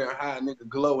y'all wondering how a nigga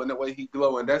glow and the way he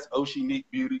glowing, that's Oceanique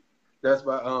Beauty. That's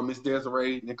by Miss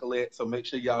Desiree Nicolette. So make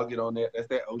sure y'all get on that. That's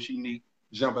that Oceanique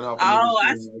jumping off.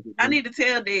 Oh, I need to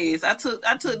tell Dez. I took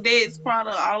Dez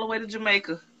product all the way to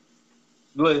Jamaica.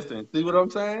 Listen, see what I'm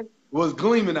saying? Was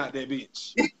gleaming out that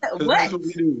bitch. What? That's what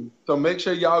we do. So make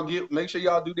sure y'all do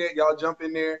that. Y'all jump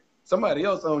in there. Somebody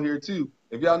else on here too.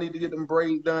 If y'all need to get them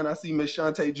braids done, I see Miss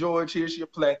Shantae George here. She'll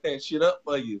plait that shit up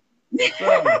for you.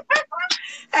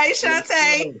 Hey,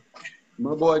 Shantae.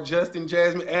 My boy Justin,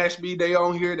 Jasmine, Ashby, they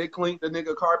on here. They cleaned the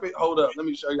nigga carpet. Hold up, let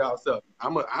me show y'all something.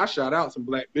 I shout out some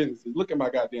black businesses. Look at my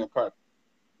goddamn carpet.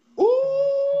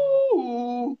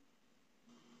 Ooh,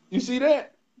 you see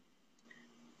that?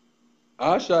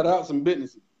 I shout out some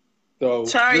businesses. So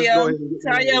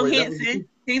Chario Henson,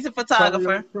 he's a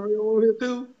photographer. Chario on here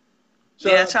too.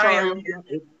 Chario.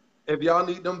 If y'all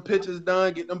need them pictures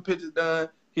done, get them pictures done.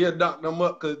 He'll knock them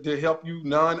up to help you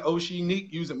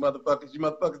non-Oceanique using motherfuckers. You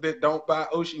motherfuckers that don't buy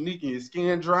Oceanique and your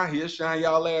skin dry, he'll shine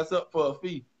y'all ass up for a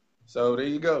fee. So there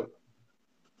you go.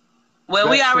 Well,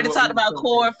 we already talked about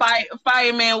Core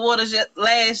Fireman Waters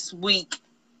last week.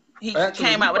 He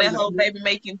came out with that whole baby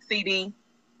making CD.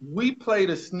 We played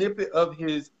a snippet of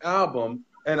his album,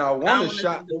 and I want to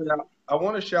shout that out. I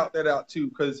want to shout that out too,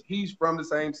 because he's from the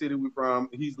same city we're from.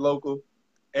 He's local,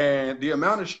 and the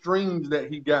amount of streams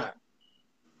that he got,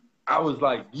 I was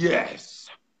like, yes,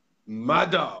 my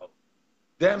dog.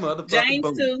 That motherfucker.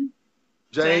 James too.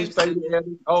 James.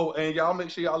 Oh, and y'all make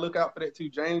sure y'all look out for that too.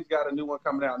 James got a new one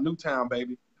coming out, Newtown,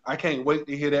 baby. I can't wait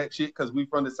to hear that shit because we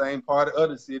from the same part of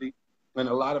the city. And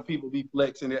a lot of people be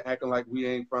flexing it, acting like we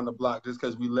ain't from the block just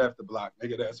because we left the block.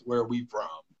 Nigga, that's where we from.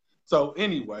 So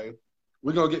anyway,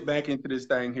 we're going to get back into this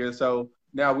thing here. So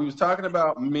now we was talking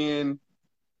about men.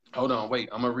 Hold on, wait.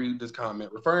 I'm going to read this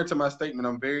comment. Referring to my statement,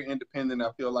 I'm very independent.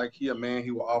 I feel like he a man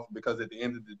he will offer because at the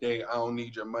end of the day, I don't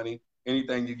need your money.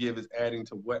 Anything you give is adding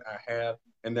to what I have,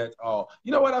 and that's all.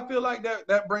 You know what I feel like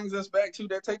that brings us back to?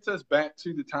 That takes us back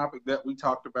to the topic that we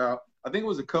talked about. I think it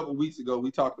was a couple weeks ago. We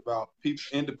talked about people's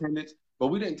independence, but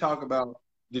we didn't talk about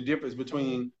the difference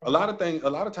between a lot of things. A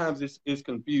lot of times this is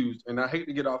confused, and I hate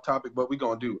to get off topic, but we're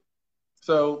going to do it.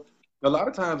 So a lot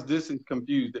of times this is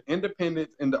confused, the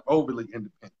independence and the overly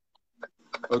independent.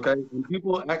 Okay? And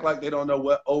people act like they don't know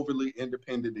what overly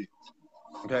independent is.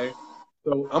 Okay?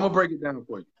 So I'm going to break it down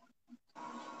for you.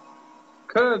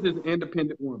 Cuz is an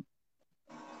independent woman.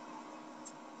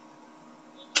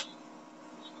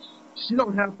 She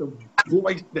don't have to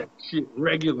voice that shit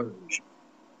regularly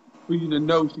for you to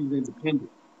know she's independent.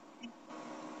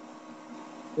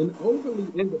 An overly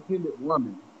independent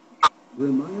woman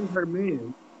reminds her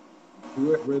man,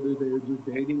 whether they're just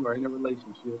dating or in a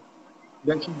relationship,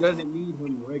 that she doesn't need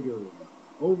him regularly.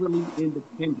 Overly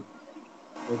independent.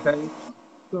 Okay?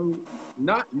 So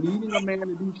not needing a man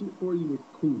to do shit for you is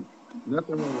cool.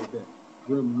 Nothing wrong with that.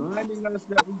 Reminding us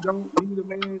that we don't need a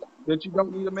man, that you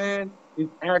don't need a man, is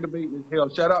aggravating as hell.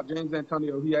 Shout out James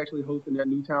Antonio. He actually hosting that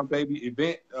Newtown Baby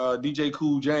event. DJ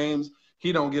Cool James.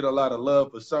 He don't get a lot of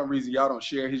love. For some reason, y'all don't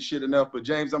share his shit enough. But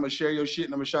James, I'm going to share your shit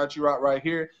and I'm going to shout you out right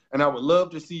here. And I would love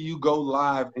to see you go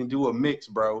live and do a mix,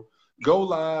 bro. Go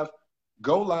live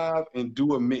and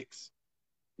do a mix.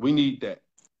 We need that.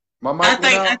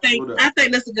 I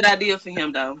think that's a good idea for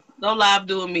him, though. Go live,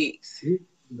 do a mix.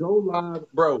 Go live,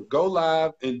 bro. Go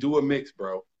live and do a mix,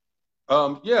 bro.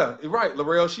 Yeah, right,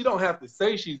 L'Oreal. She don't have to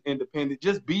say she's independent.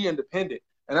 Just be independent.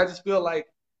 And I just feel like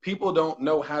people don't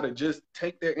know how to just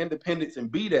take their independence and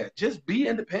be that. Just be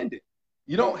independent.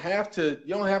 You don't have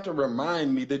to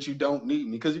remind me that you don't need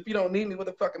me. Because if you don't need me, what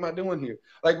the fuck am I doing here?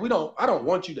 Like, I don't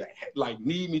want you to like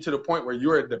need me to the point where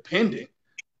you're dependent.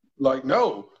 Like,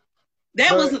 no.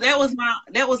 That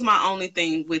was my only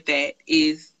thing with that,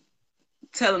 is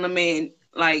telling a man,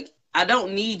 like, I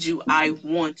don't need you, I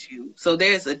want you. So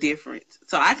there's a difference.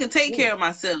 So I can take care of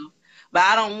myself, but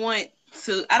I don't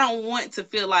want to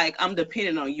feel like I'm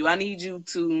dependent on you. I need you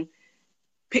to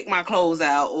pick my clothes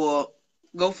out, or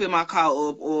go fill my car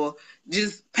up, or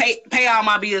just pay all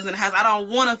my bills in the house. I don't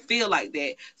want to feel like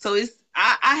that. So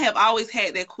I have always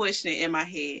had that question in my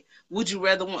head. Would you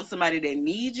rather want somebody that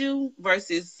needs you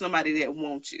versus somebody that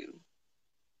wants you?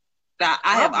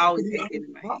 I have always had it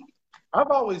in my head.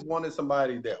 I've always wanted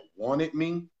somebody that wanted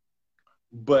me,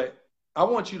 but I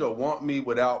want you to want me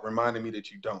without reminding me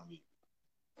that you don't need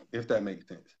me, if that makes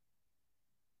sense.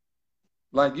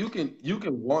 Like, you can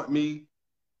want me,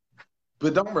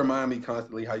 but don't remind me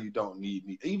constantly how you don't need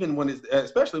me, even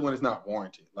especially when it's not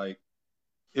warranted. Like,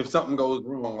 if something goes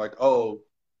wrong, like, oh,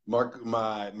 my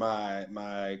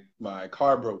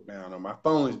car broke down, or my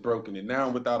phone is broken and now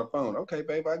I'm without a phone. Okay,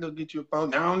 babe, I go get you a phone.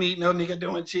 Now I don't need no nigga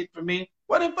doing shit for me.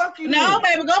 What the fuck you doing? No,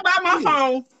 baby, go buy my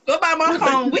phone. Go buy my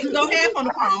phone. We can go half on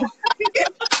the phone.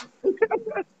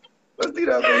 Let's see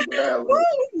that thing. We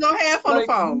can go half on the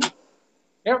phone.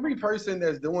 Every person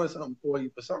that's doing something for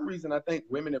you, for some reason, I think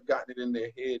women have gotten it in their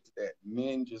heads that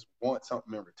men just want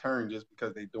something in return just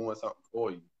because they're doing something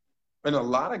for you. And a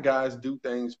lot of guys do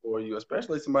things for you,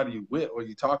 especially somebody you with or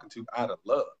you're talking to, out of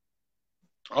love.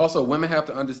 Also, women have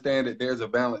to understand that there's a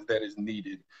balance that is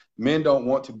needed. Men don't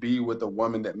want to be with a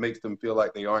woman that makes them feel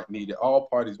like they aren't needed. All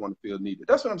parties want to feel needed.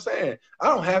 That's what I'm saying. I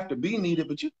don't have to be needed,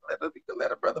 but you can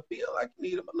let a brother feel like you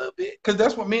need him a little bit, because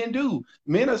that's what men do.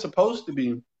 Men are supposed to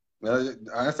be,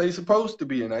 I say supposed to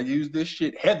be, and I use this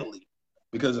shit heavily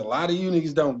because a lot of you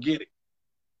niggas don't get it.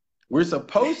 We're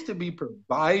supposed to be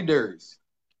providers.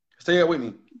 Say it with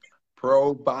me.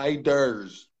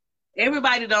 Providers.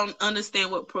 Everybody don't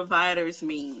understand what providers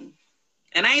mean.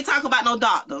 And I ain't talking about no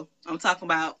doctor. I'm talking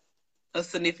about a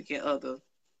significant other,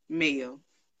 male.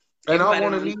 And I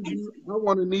want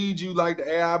to need you like the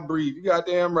air I breathe. You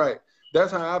goddamn right.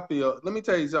 That's how I feel. Let me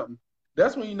tell you something.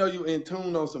 That's when you know you're in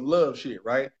tune on some love shit,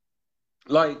 right?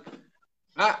 Like,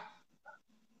 I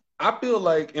feel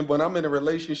like, and when I'm in a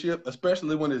relationship,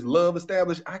 especially when it's love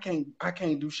established, I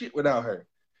can't do shit without her.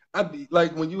 I be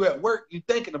like, when you at work, you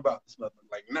thinking about this motherfucker,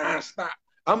 like, nah, stop.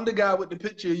 I'm the guy with the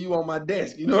picture of you on my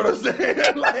desk. You know what I'm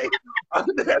saying? Like, I'm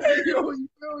that, you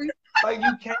feel me? Like,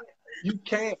 you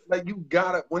can't, like, you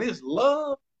gotta, when it's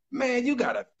love, man, you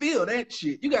gotta feel that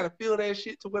shit. You gotta feel that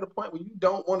shit to where the point where you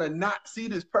don't want to not see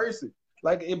this person.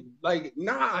 Like,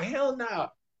 nah, hell nah.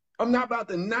 I'm not about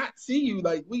to not see you.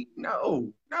 Like,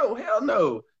 no, hell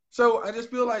no. So I just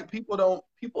feel like people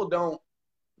don't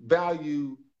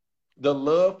value the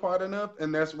love part enough,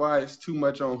 and that's why it's too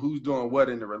much on who's doing what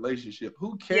in the relationship.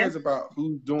 Who cares about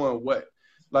who's doing what?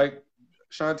 Like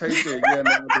Shantae said, yeah,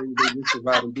 nowadays they just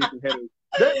providing different headaches.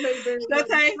 That may very well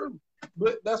be true,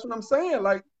 but that's what I'm saying.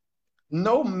 Like,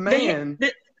 no man.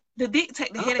 The dick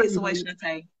take the headaches away,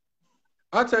 Shantae.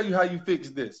 I'll tell you how you fix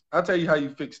this. I'll tell you how you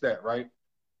fix that, right?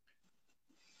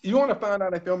 You want to find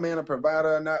out if your man a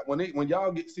provider or not. When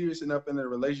y'all get serious enough in a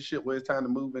relationship where it's time to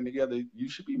move in together, you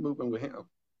should be moving with him,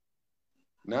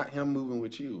 not him moving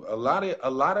with you. A lot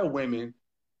of women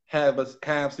have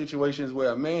situations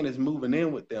where a man is moving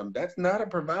in with them. That's not a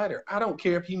provider. I don't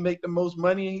care if he make the most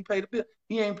money and he pay the bill.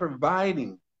 He ain't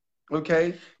providing.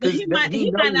 Okay? But he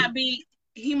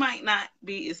might not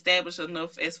be established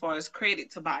enough as far as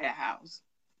credit to buy a house.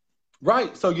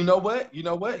 Right. So you know what?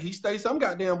 He stays some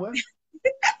goddamn way.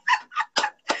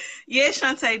 Yeah,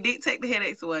 Shantae, dick take the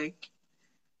headaches away.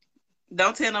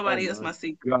 Don't tell nobody else my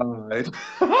secret. God.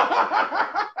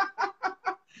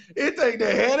 It take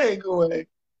the headache away.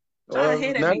 Now,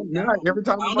 every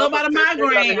time I don't know about a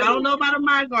migraine. I don't know about a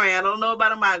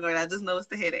migraine. I just know it's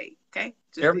the headache. Okay.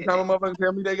 Every time a motherfucker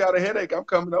tell me they got a headache, I'm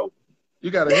coming over.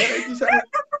 You got a headache, you say?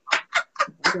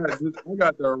 I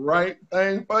got the right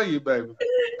thing for you, baby.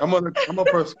 I'm gonna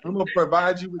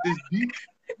provide you with this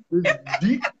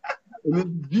deep, and this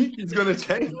deep is gonna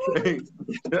change things.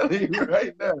 I'm telling you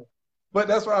right now. But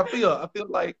that's what I feel. I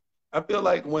feel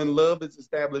like when love is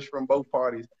established from both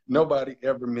parties, nobody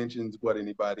ever mentions what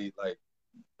anybody like.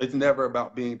 It's never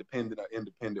about being dependent or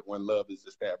independent when love is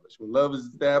established. When love is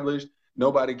established,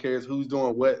 nobody cares who's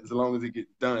doing what as long as it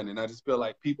gets done. And I just feel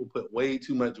like people put way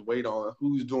too much weight on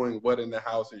who's doing what in the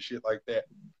house and shit like that.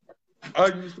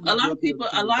 A lot of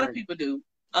people do.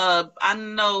 I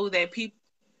know that people,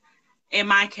 in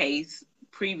my case,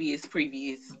 previous,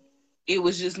 it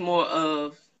was just more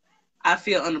of I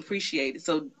feel unappreciated.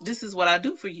 So this is what I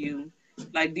do for you.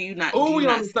 Like, do Oh, you we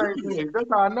on not the see? same page. That's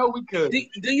how I know we could.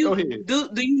 Do you Go ahead.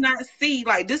 do you not see,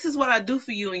 like, this is what I do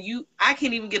for you, and I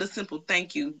can't even get a simple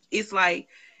thank you. It's like,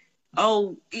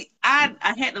 oh, I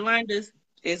had to learn this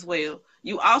as well.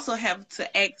 You also have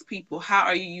to ask people, how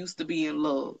are you used to being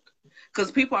loved?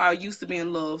 Because people are used to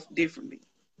being loved differently.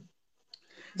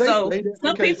 So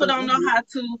some Okay, people so don't know how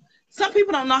to. Some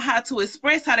people don't know how to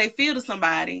express how they feel to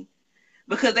somebody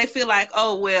because they feel like,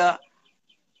 oh well,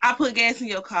 I put gas in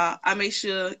your car. I make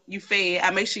sure you fed.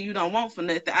 I make sure you don't want for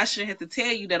nothing. I shouldn't have to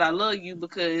tell you that I love you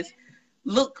because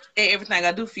look at everything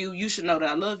I do for you. You should know that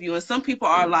I love you. And some people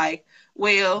are like,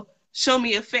 well, show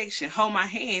me affection. Hold my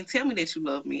hand. Tell me that you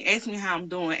love me. Ask me how I'm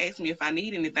doing. Ask me if I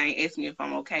need anything. Ask me if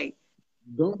I'm okay.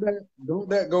 Don't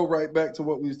that go right back to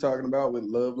what we was talking about with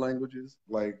love languages?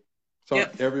 Like, so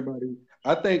Yep. everybody,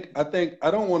 I think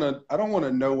I don't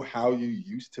wanna know how you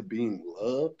used to being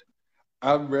loved.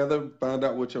 I'd rather find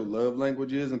out what your love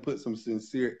language is and put some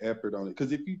sincere effort on it.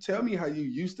 Because if you tell me how you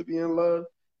used to be in love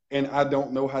and I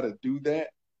don't know how to do that,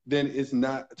 then it's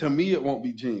not, to me, it won't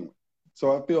be genuine.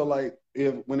 So I feel like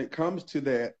if when it comes to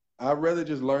that, I'd rather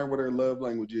just learn what her love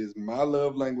language is. My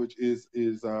love language is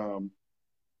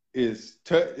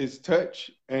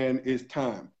touch and is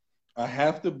time. I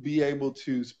have to be able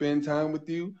to spend time with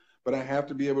you, but I have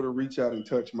to be able to reach out and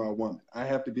touch my woman. I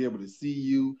have to be able to see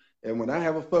you. And when I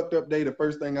have a fucked up day, the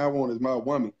first thing I want is my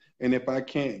woman. And if I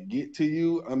can't get to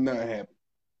you, I'm not happy.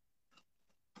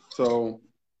 So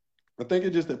I think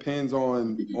it just depends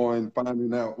on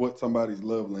finding out what somebody's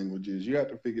love language is. You have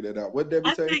to figure that out. What Debbie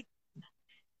I say?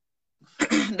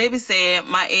 think they be saying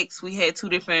my ex, we had two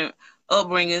different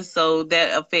upbringings, so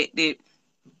that affected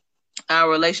our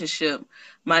relationship.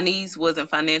 My needs wasn't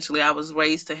financially. I was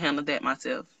raised to handle that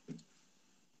myself.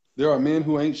 There are men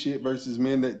who ain't shit versus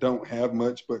men that don't have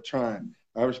much but trying.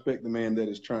 I respect the man that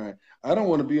is trying. I don't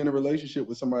want to be in a relationship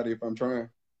with somebody if I'm trying.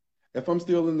 If I'm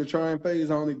still in the trying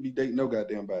phase, I don't need to be dating no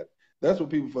goddamn body. That's what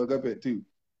people fuck up at too.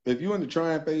 If you're in the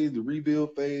trying phase, the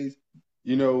rebuild phase,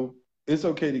 you know, it's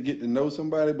okay to get to know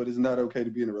somebody, but it's not okay to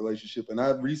be in a relationship. And I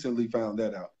recently found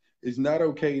that out. It's not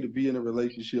okay to be in a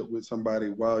relationship with somebody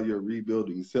while you're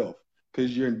rebuilding self,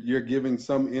 because you're giving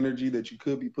some energy that you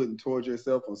could be putting towards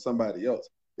yourself on somebody else.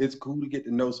 It's cool to get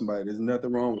to know somebody. There's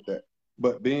nothing wrong with that.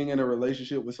 But being in a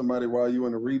relationship with somebody while you're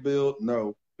in a rebuild,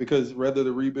 no, because whether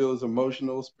the rebuild is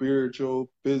emotional,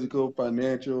 spiritual, physical,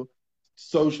 financial,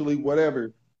 socially,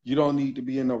 whatever, you don't need to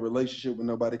be in a relationship with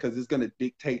nobody because it's going to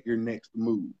dictate your next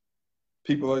move.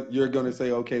 You're going to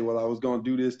say, okay, well, I was going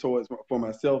to do this towards for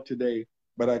myself today,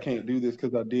 but I can't do this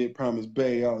because I did promise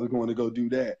Bay I was going to go do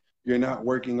that. You're not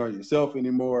working on yourself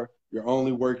anymore. You're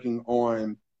only working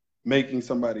on making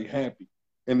somebody happy.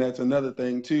 And that's another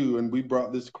thing too. And we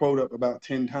brought this quote up about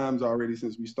 10 times already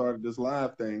since we started this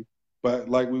live thing. But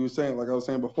like we were saying, like I was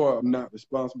saying before, I'm not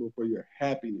responsible for your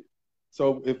happiness.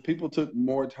 So if people took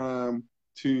more time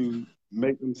to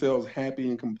make themselves happy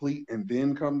and complete and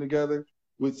then come together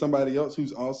with somebody else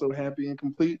who's also happy and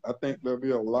complete, I think there'll be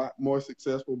a lot more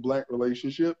successful Black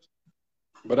relationships.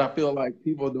 But I feel like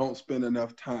people don't spend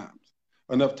enough time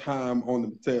on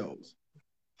themselves.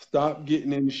 Stop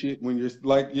getting into shit when you're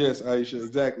like, yes, Aisha,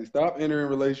 exactly. Stop entering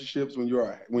relationships when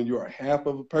you are half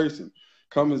of a person.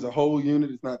 Come as a whole unit.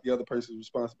 It's not the other person's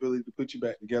responsibility to put you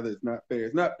back together. It's not fair.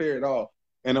 It's not fair at all.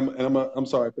 And I'm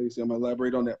sorry, Facey. I'm gonna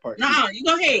elaborate on that part too. No, you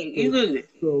go ahead. You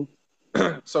So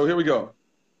good. so here we go.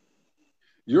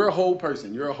 You're a whole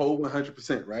person. You're a whole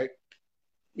 100%, right?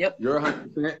 Yep. You're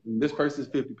 100%, and this person's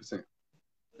 50%.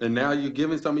 And now you're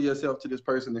giving some of yourself to this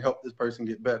person to help this person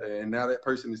get better. And now that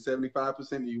person is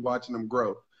 75% and you're watching them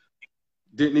grow.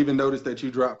 Didn't even notice that you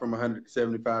dropped from 100 to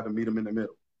 75 and meet them in the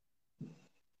middle.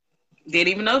 Didn't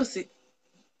even notice it.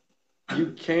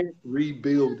 You can't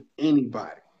rebuild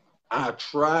anybody. I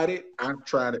tried it. I've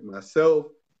tried it myself.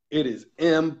 It is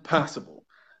impossible.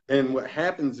 And what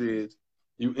happens is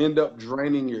you end up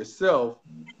draining yourself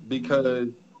because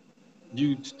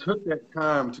you took that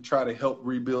time to try to help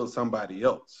rebuild somebody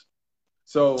else.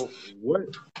 So what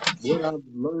I've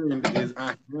learned is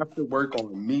I have to work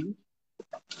on me,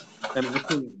 and I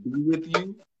can't be with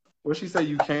you. Well, she said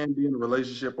you can be in a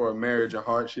relationship or a marriage and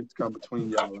hardships come between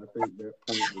y'all. I think that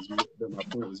my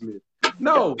point was missed.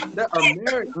 No, that a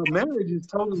marriage is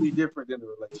totally different than a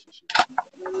relationship.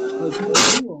 A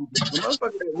do-over, a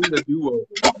motherfucker that need a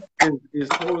do-over is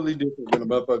totally different than a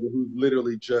motherfucker who's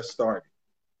literally just started.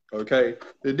 Okay,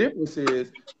 the difference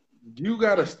is you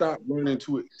gotta stop learning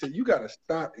to accept. You gotta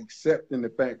stop accepting the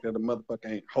fact that a motherfucker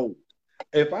ain't whole.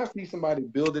 If I see somebody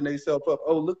building themselves up,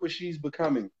 oh look what she's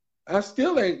becoming. I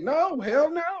still ain't. No, hell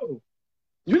no.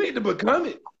 You need to become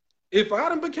it. If I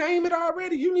done became it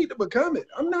already, you need to become it.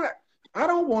 I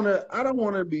don't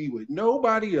wanna be with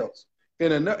nobody else.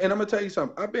 And I'm gonna tell you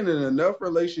something. I've been in enough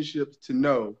relationships to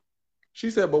know. She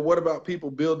said, but what about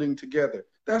people building together?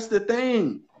 That's the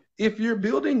thing. If you're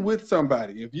building with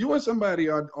somebody, if you and somebody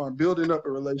are building up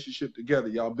a relationship together,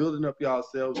 y'all building up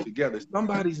yourselves together,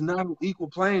 somebody's not on equal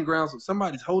playing grounds, so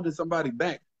somebody's holding somebody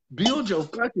back. Build your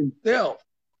fucking self.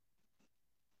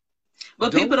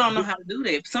 But people don't know how to do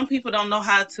that. Some people don't know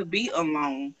how to be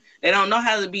alone. They don't know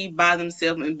how to be by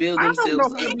themselves and build themselves. I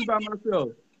don't know how to be by myself.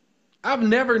 I've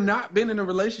never not been in a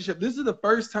relationship. This is the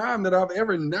first time that I've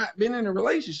ever not been in a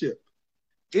relationship.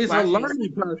 It's a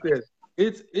learning process.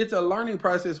 It's a learning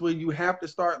process where you have to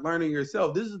start learning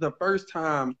yourself. This is the first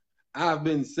time I've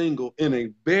been single in a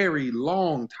very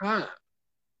long time.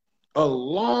 A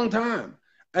long time.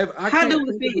 How do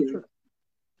it feel?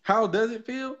 How does it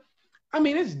feel? I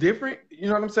mean, it's different. You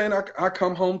know what I'm saying? I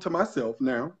come home to myself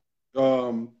now.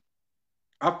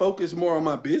 I focus more on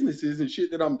my businesses and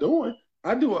shit that I'm doing.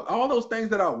 I do all those things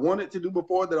that I wanted to do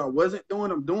before that I wasn't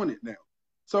doing. I'm doing it now.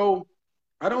 So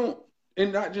I don't,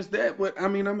 and not just that, but I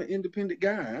mean, I'm an independent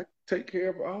guy. I take care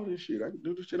of all this shit. I can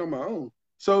do this shit on my own.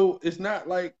 So it's not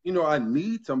like, you know, I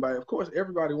need somebody. Of course,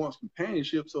 everybody wants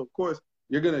companionship. So of course,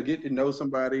 you're going to get to know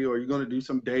somebody or you're going to do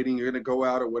some dating. You're going to go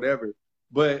out or whatever.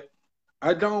 But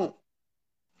I don't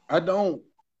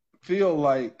feel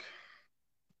like,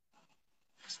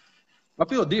 I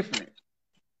feel different,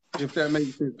 if that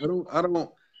makes sense. I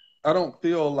don't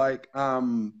feel like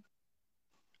I'm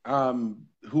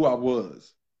who I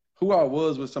was. Who I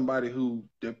was somebody who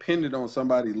depended on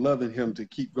somebody loving him to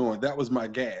keep going. That was my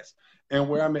gas. And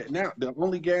where I'm at now, the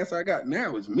only gas I got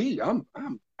now is me. I'm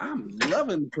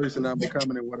loving the person I'm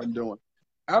becoming and what I'm doing.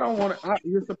 I don't want to.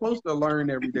 You're supposed to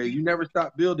learn every day. You never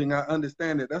stop building. I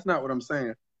understand it. That's not what I'm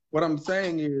saying. What I'm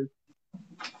saying is,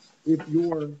 if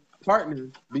your partner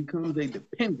becomes a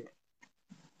dependent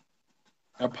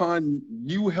upon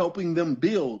you helping them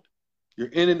build, you're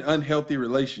in an unhealthy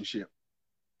relationship.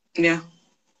 Yeah.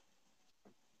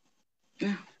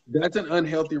 That's an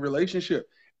unhealthy relationship.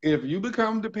 If you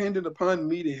become dependent upon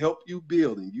me to help you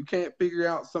build and you can't figure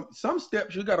out some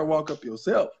steps, you got to walk up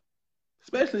yourself,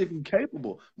 especially if you're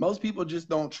capable. Most people just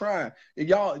don't try. And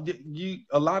y'all,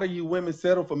 a lot of you women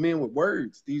settle for men with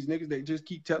words. These niggas, they just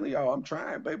keep telling y'all, I'm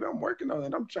trying, baby, I'm working on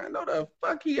it. I'm trying. No, the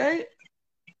fuck he ain't.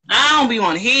 I don't be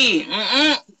on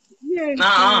head. He ain't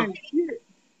trying shit.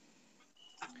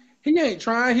 He ain't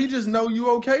trying. He just know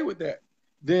you okay with that.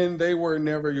 Then they were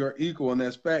never your equal, and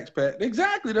that's facts, Pat.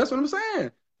 Exactly, that's what I'm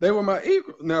saying. They were my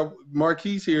equal. Now,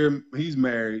 Marquise here, he's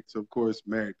married, so of course,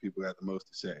 married people have the most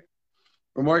to say.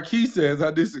 But Marquise says, I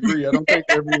disagree. I don't think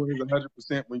everyone is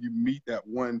 100% when you meet that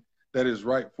one that is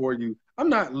right for you. I'm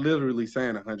not literally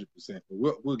saying 100%,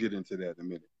 but we'll get into that in a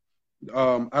minute.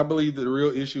 I believe that the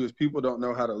real issue is people don't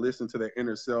know how to listen to their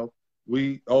inner self.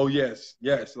 Yes,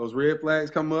 those red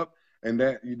flags come up, and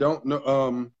that you don't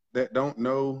know, that don't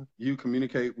know you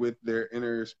communicate with their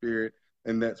inner spirit,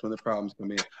 and that's when the problems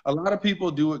come in. A lot of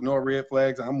people do ignore red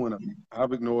flags. I'm one of them.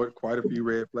 I've ignored quite a few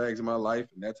red flags in my life,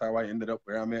 and that's how I ended up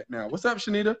where I'm at now. What's up,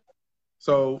 Shanita?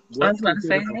 So what's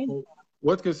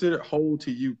considered whole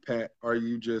to you, Pat? Are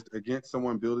you just against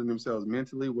someone building themselves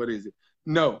mentally? What is it?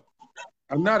 No,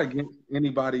 I'm not against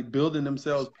anybody building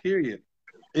themselves, period.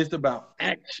 It's about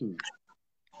action.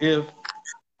 With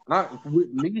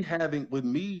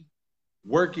me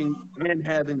working and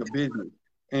having a business,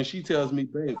 and she tells me,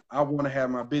 babe, I want to have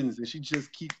my business, and she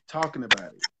just keeps talking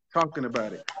about it.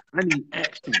 I need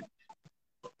action.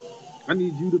 I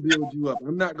need you to build you up.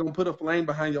 I'm not going to put a flame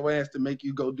behind your ass to make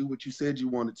you go do what you said you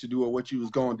wanted to do or what you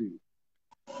was going to do.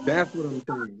 That's what I'm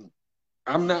saying.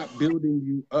 I'm not building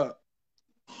you up.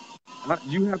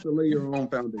 You have to lay your own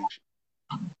foundation.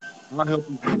 I'll help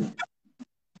you do it.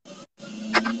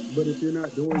 But if you're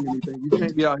not doing anything, you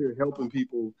can't be out here helping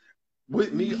people.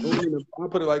 With me I'll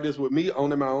put it like this, with me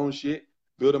owning my own shit,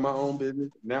 building my own business,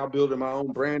 now building my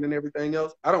own brand and everything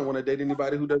else, I don't want to date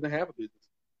anybody who doesn't have a business.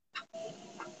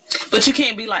 But you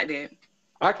can't be like that.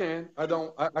 I can. I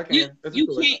can. You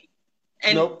can't.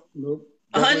 And nope.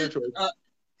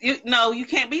 You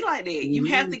can't be like that. Mm-hmm. You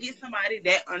have to get somebody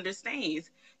that understands.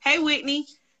 Hey, Whitney,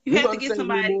 you have to get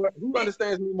somebody who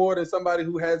understands me more than somebody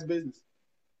who has business.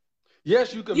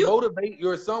 Yes, you can motivate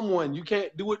your someone. You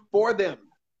can't do it for them.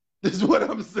 This is what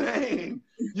I'm saying.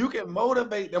 You can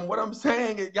motivate them. What I'm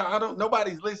saying is,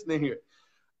 nobody's listening here.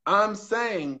 I'm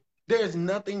saying there's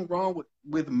nothing wrong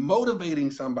with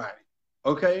motivating somebody,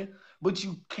 okay? But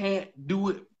you can't do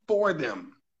it for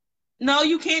them. No,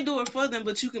 you can't do it for them,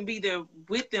 but you can be there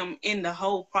with them in the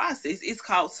whole process. It's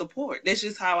called support. That's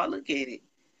just how I look at it.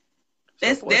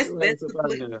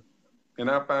 and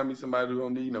I find me somebody who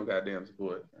don't need no goddamn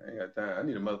support. I ain't got time. I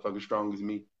need a motherfucker strong as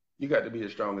me. You got to be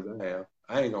as strong as I am.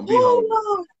 I ain't gonna be home.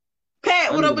 Oh,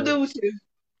 Pat, what I'm gonna do with you?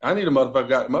 I need a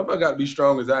motherfucker. Motherfucker got to be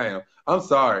strong as I am. I'm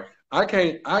sorry. I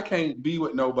can't be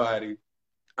with nobody.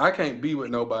 I can't be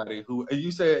with nobody who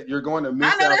you said you're going to miss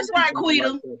out. I know that's right,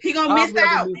 Quita. He gonna miss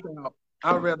out.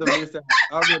 I'd rather miss out.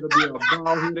 I'd rather be a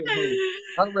bald-headed hoe.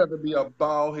 I'd rather be a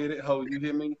bald-headed hoe. You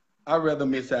hear me? I'd rather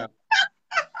miss out.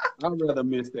 I'd rather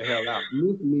miss the hell out.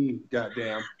 Miss me,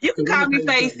 goddamn. You can call me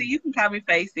Facey. You can call me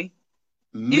Facey.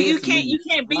 You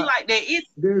can't be like that.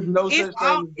 There's no such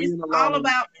thing as being alone. It's all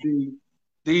about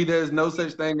there's no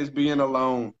such thing as being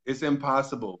alone. It's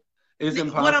impossible. It's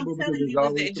impossible. What I'm telling you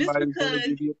is that just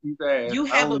because you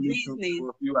have a business for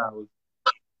a few hours.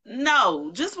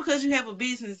 No, just because you have a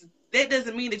business, that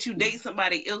doesn't mean that you date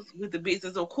somebody else with the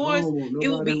business. Of course, it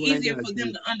would be easier for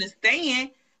them to understand,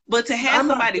 but to have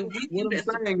somebody with you. What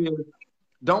I'm saying is,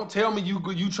 don't tell me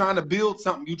you trying to build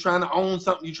something, you trying to own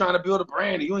something, you trying to build a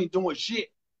brand, and you ain't doing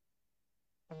shit.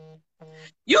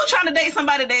 You're trying to date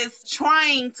somebody that's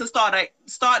trying to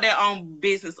start their own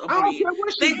business. I don't care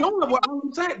what she's doing. What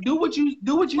I'm saying, do what you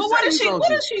say.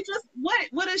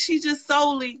 What if she just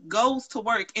solely goes to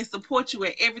work and support you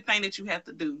at everything that you have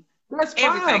to do? That's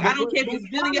everything. Fine, I don't care if it's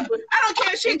building. I don't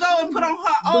care if she go and put on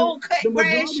her old cut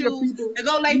grass shoes and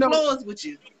go lay floors with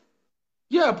you.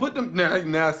 Yeah, put them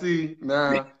now. See,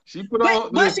 she put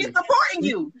on. But she's supporting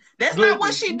you. That's not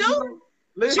what she do.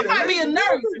 She might be a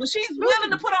nurse, but she's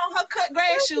willing to put on her cut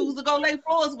grass shoes to go lay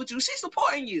floors with you. She's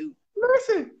supporting you.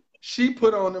 Listen, she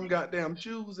put on them goddamn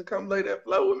shoes and come lay that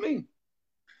floor with me.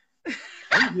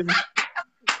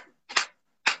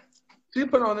 She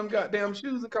put on them goddamn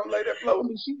shoes and come lay that floor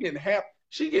with me. She getting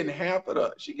half of the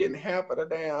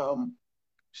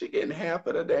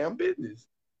damn business.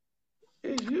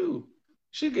 It's you.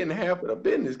 She getting half of the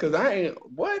business because I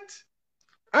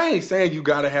ain't saying you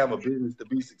gotta have a business to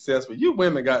be successful. You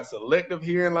women got selective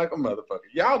hearing like a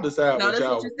motherfucker. Y'all decide what y'all. No, that's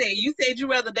what you said. You said you'd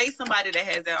rather date somebody that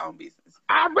has their own business.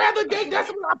 I'd rather date. That's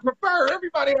what I prefer.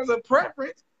 Everybody has a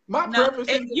preference. My preference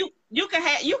is you can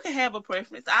have a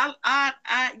preference.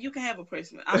 You can have a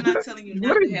preference. I'm not telling you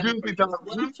not to have a preference.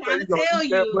 What I'm trying to tell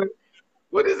you.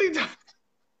 What is he talking?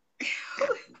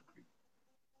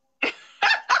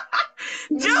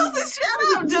 Juicy, shut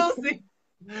up, Juicy.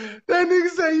 That nigga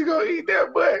say you gonna eat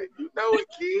that butt. You know it,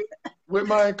 kid. With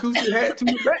my acoustic hat to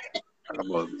the back. I'm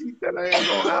gonna eat that ass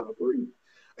on aisle 3.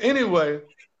 Anyway,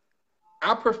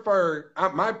 I prefer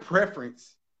my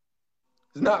preference.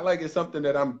 It's not like it's something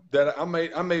that I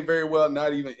may very well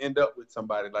not even end up with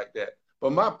somebody like that.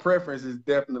 But my preference is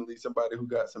definitely somebody who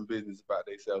got some business about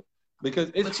themselves.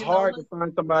 Because it's hard to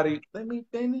find somebody. Let me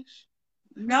finish.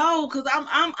 No, because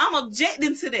I'm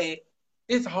objecting to that.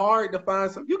 It's hard to find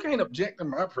some. You can't object to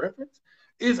my preference.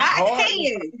 It's hard. I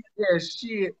can. Yeah,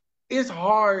 shit. It's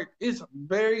hard. It's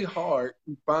very hard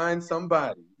to find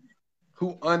somebody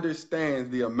who understands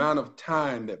the amount of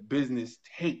time that business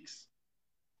takes.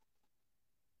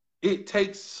 It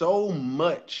takes so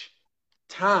much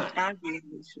time. I agree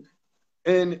with you.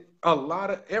 And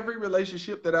every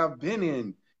relationship that I've been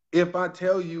in, if I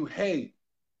tell you, hey,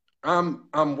 I'm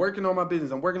working on my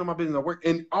business.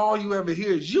 And all you ever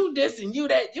hear is you this and you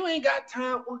that. You ain't got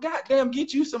time. Well, goddamn,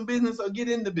 get you some business or get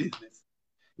in the business.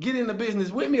 Get in the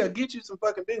business with me or get you some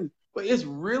fucking business. But it's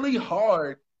really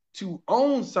hard to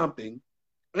own something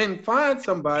and find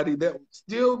somebody that's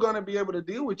still gonna be able to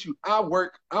deal with you. I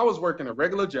was working a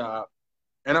regular job,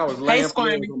 and I was laying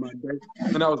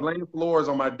floors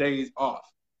on my days off,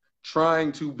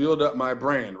 trying to build up my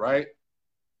brand, right?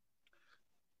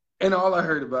 And all I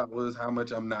heard about was how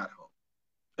much I'm not home.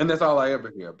 And that's all I ever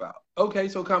hear about. Okay,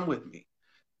 so come with me.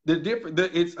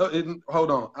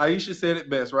 Hold on. Aisha said it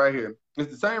best right here.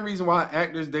 It's the same reason why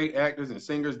actors date actors and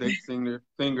singers date singers,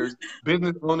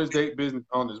 business owners date business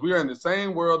owners. We are in the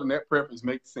same world and that preference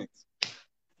makes sense.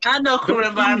 I know,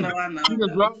 Corinne, I know. She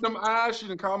done dropped them eyes. She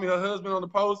done called me her husband on the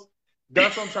post.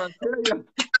 That's what I'm trying to tell you.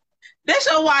 That's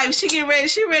your wife. She ready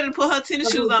to put her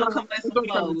tennis shoes on and come play some clothes.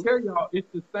 I'm trying to tell y'all,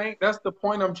 it's the same. That's the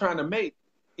point I'm trying to make.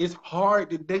 It's hard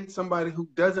to date somebody who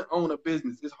doesn't own a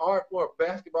business. It's hard for a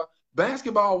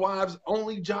basketball wives'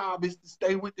 only job is to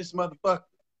stay with this motherfucker.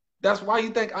 That's why you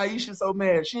think Aisha's so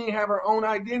mad. She ain't have her own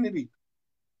identity.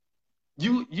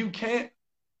 You can't.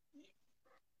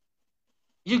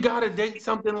 You gotta date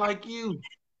something like you.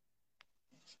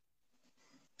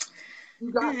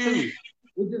 You got to.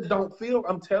 It just don't feel.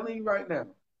 I'm telling you right now.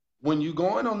 When you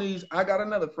going on these, I got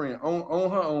another friend on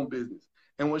her own business,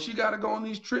 and when she got to go on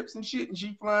these trips and shit, and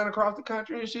she flying across the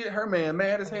country and shit, her man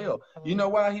mad as hell. You know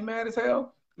why he mad as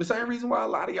hell? The same reason why a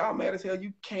lot of y'all mad as hell,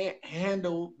 you can't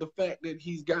handle the fact that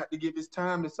he's got to give his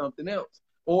time to something else.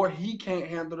 Or he can't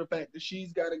handle the fact that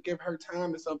she's got to give her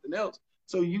time to something else.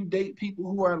 So you date people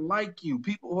who are like you,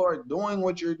 people who are doing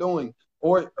what you're doing,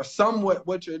 or somewhat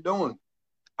what you're doing.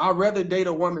 I'd rather date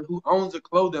a woman who owns a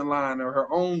clothing line or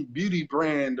her own beauty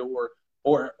brand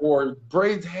or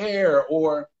braids hair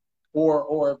or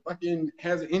fucking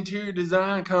has an interior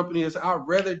design company. So I'd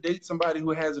rather date somebody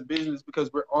who has a business because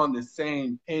we're on the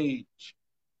same page.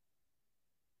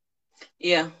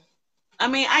 Yeah. I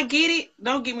mean, I get it.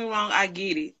 Don't get me wrong, I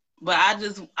get it. But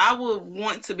I would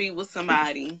want to be with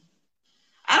somebody.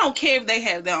 I don't care if they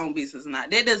have their own business or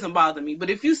not. That doesn't bother me. But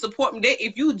if you support me,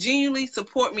 if you genuinely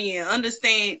support me and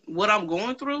understand what I'm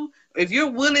going through, if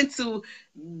you're willing to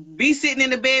be sitting in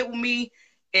the bed with me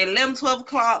at 11, 12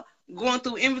 o'clock, going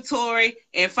through inventory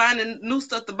and finding new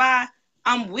stuff to buy,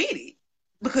 I'm with it.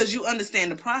 Because you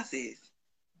understand the process.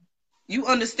 You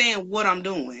understand what I'm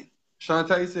doing.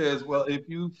 Shantae says, well, if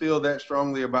you feel that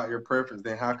strongly about your preference,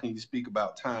 then how can you speak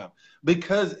about time?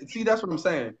 Because, see, that's what I'm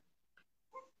saying.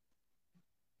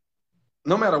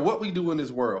 No matter what we do in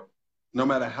this world, no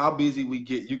matter how busy we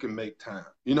get, you can make time.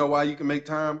 You know why you can make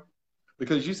time?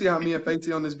 Because you see how me and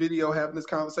Faithy on this video having this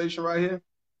conversation right here?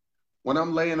 When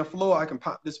I'm laying the floor, I can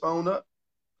pop this phone up.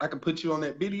 I can put you on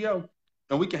that video,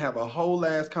 and we can have a whole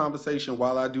ass conversation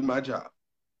while I do my job.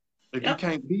 If you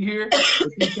can't be here,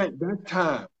 if you can't, that's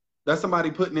time. That's somebody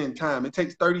putting in time. It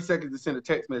takes 30 seconds to send a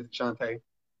text message, Shantae.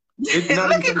 Look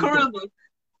at Carissa.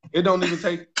 It don't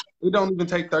even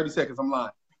take 30 seconds. I'm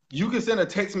lying. You can send a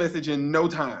text message in no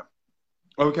time.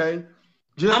 Okay?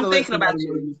 I'm thinking about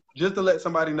you. Just to let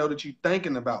somebody know that you're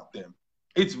thinking about them.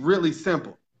 It's really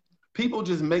simple. People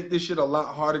just make this shit a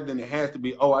lot harder than it has to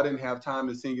be. Oh, I didn't have time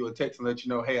to send you a text and let you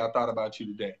know, hey, I thought about you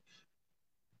today.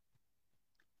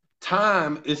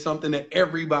 Time is something that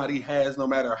everybody has, no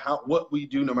matter what we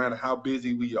do, no matter how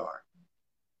busy we are.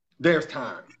 There's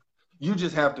time. You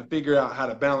just have to figure out how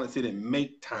to balance it and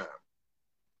make time.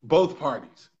 Both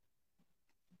parties.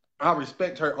 I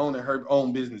respect her owning her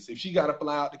own business. If she got to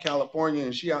fly out to California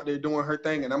and she out there doing her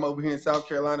thing and I'm over here in South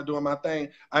Carolina doing my thing,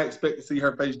 I expect to see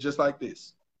her face just like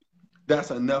this.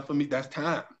 That's enough for me. That's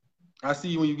time. I see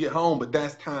you when you get home, but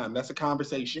that's time. That's a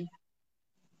conversation.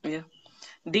 Yeah.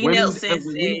 D. Nelson says,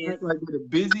 like we're the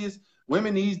busiest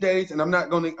women these days, and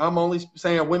I'm only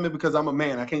saying women because I'm a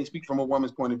man. I can't speak from a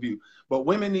woman's point of view. But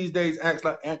women these days act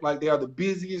like they are the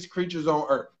busiest creatures on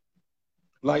earth.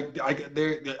 Like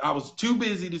I was too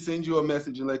busy to send you a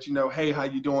message and let you know, hey, how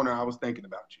you doing? Or I was thinking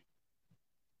about you.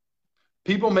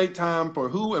 People make time for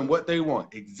who and what they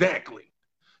want. Exactly.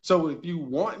 So if you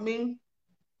want me,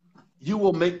 you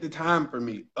will make the time for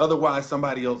me. Otherwise,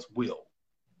 somebody else will.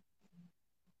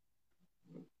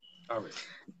 All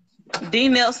right. D.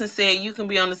 Nelson said you can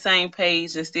be on the same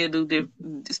page and still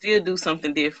do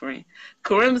something different.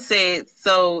 Karim said,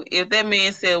 so if that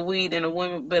man sell weed, then a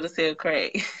woman better sell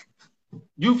crack.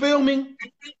 You feel me?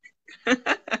 You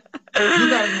gotta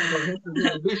have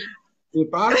a ambition. If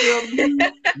I sell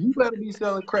weed, you better be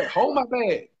selling crack. Hold my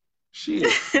bag.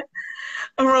 Shit.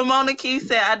 Ramona Key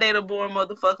said, I date a boring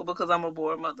motherfucker because I'm a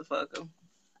boring motherfucker.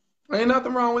 Ain't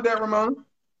nothing wrong with that, Ramona.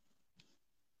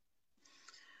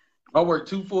 I worked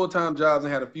 2 full-time jobs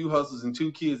and had a few hustles and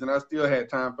 2 kids, and I still had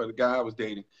time for the guy I was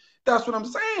dating. That's what I'm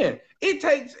saying.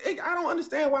 I don't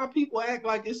understand why people act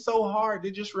like it's so hard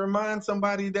to just remind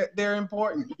somebody that they're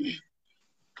important.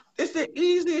 It's the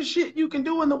easiest shit you can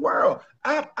do in the world.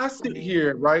 I sit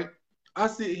here, right? I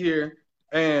sit here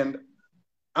and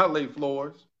I lay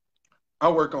floors. I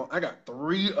got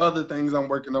 3 other things I'm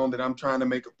working on that I'm trying to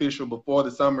make official before the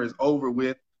summer is over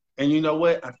with. And you know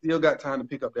what? I still got time to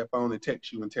pick up that phone and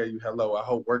text you and tell you hello. I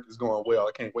hope work is going well.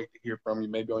 I can't wait to hear from you,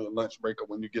 maybe on your lunch break or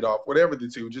when you get off. Whatever the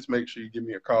two, just make sure you give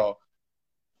me a call.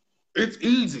 It's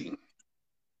easy.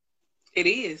 It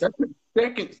is. That takes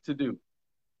seconds to do.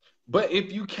 But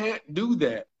if you can't do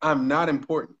that, I'm not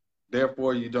important.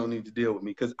 Therefore, you don't need to deal with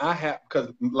me. Because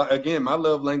again, my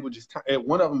love language is time.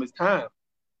 One of them is time.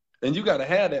 And you got to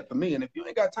have that for me. And if you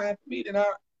ain't got time for me, then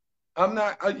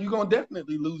you're going to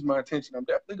definitely lose my attention. I'm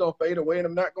definitely going to fade away and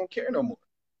I'm not going to care no more.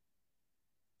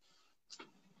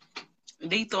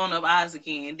 D throwing up eyes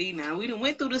again. D now. We done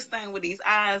went through this thing with these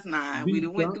eyes now. We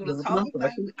done went through this whole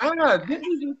thing. Didn't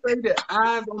you just say that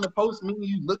eyes on the post mean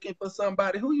you looking for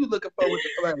somebody? Who you looking for with the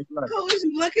flashlight? Who is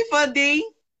you looking for, D?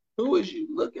 Who is you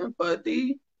looking for,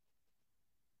 D?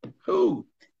 Who?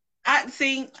 My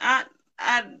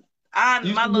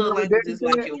love language is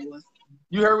like yours.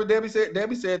 You heard what Debbie said?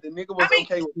 Debbie said the nigga was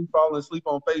okay with me falling asleep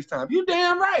on FaceTime. You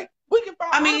damn right. We can fall.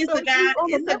 It's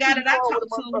the guy that I talked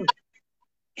to.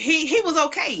 he was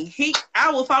okay.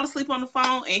 I would fall asleep on the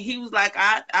phone, and he was like,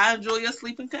 I enjoy your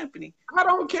sleeping company. I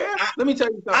don't care. Let me tell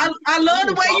you something. I love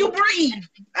the way you breathe.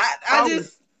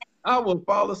 I will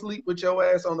fall asleep with your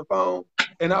ass on the phone,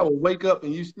 and I will wake up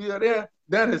and you still there.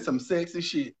 That is some sexy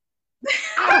shit.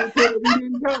 I don't care if we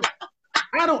didn't go.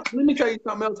 Let me tell you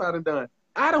something else I done.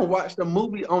 I done watched a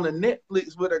movie on the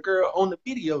Netflix with a girl on the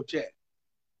video chat.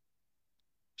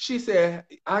 She said,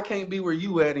 I can't be where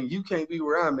you at and you can't be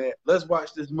where I'm at. Let's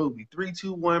watch this movie. 3,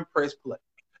 2, 1, press play.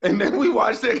 And then we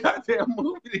watched that goddamn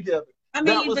movie together. I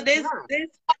mean, but this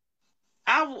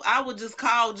I would just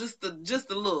call just to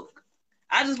look.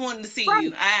 I just wanted to see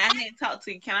you. I didn't talk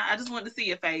to you. I just wanted to see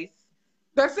your face.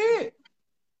 That's it.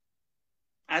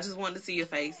 I just wanted to see your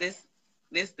face.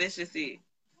 That's just it.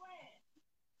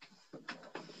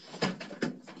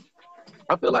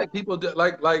 I feel like people do,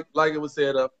 like it was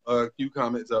said up a few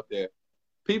comments up there.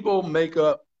 People make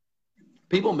time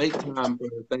for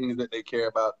the things that they care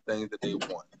about, the things that they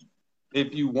want.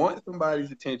 If you want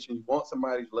somebody's attention, you want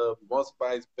somebody's love, you want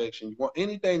somebody's affection, you want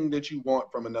anything that you want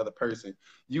from another person,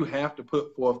 you have to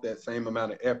put forth that same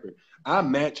amount of effort. I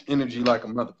match energy like a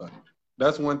motherfucker.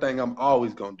 That's one thing I'm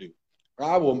always gonna do.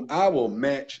 I will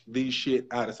match these shit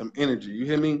out of some energy. You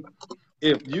hear me?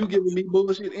 If you giving me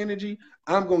bullshit energy,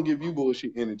 I'm gonna give you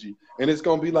bullshit energy, and it's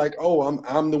gonna be like, oh,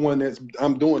 I'm the one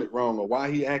I'm doing it wrong, or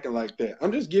why he acting like that.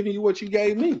 I'm just giving you what you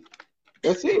gave me.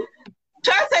 That's it.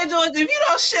 Try to say, George, if you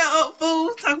don't shut up,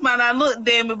 fool, talking about I look,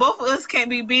 damn it, both of us can't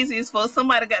be busy as fuck.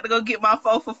 Somebody got to go get my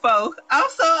 4 for 4. I'm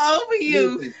so over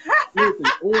you.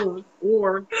 Listen,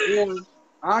 or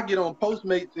I get on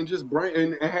Postmates and just bring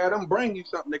and have them bring you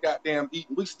something to goddamn eat.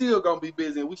 We still gonna be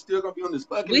busy, and we still gonna be on this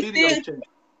fucking video chat.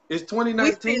 It's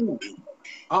 2019.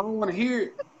 I don't want to hear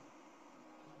it.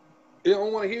 I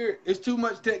don't want to hear it. It's too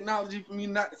much technology for me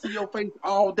not to see your face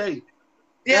all day.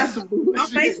 Yeah, I'm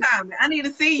FaceTiming. I need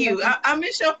to see you. I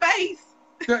miss your face.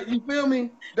 You feel me?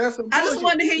 That's some I just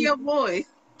want to hear your voice.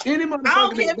 I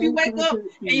don't care if you wake up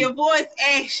and your voice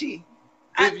ashy.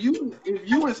 If you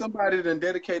and somebody done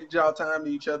dedicated y'all time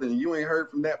to each other and you ain't heard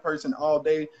from that person all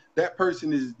day, that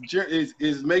person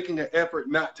is making an effort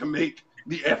not to make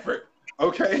the effort.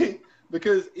 Okay?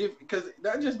 Because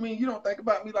that just means you don't think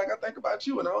about me like I think about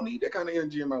you, and I don't need that kind of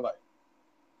energy in my life.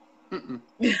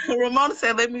 Ramona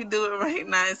said, let me do it right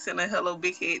now and send a hello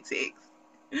big head text.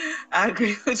 I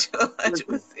agree with you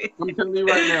 100%. I'm telling you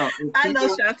right now. I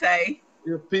know Shantae.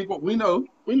 If people, we know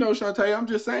Shantae, I'm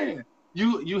just saying.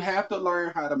 You have to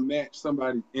learn how to match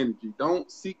somebody's energy. Don't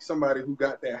seek somebody who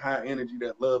got that high energy,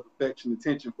 that love, affection,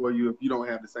 attention for you if you don't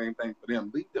have the same thing for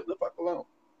them. Leave them the fuck alone.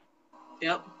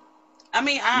 Yep. I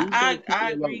mean, I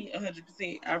agree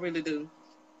 100%. I really do.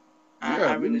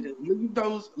 I really do.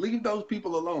 Leave those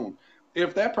people alone.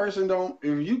 If that person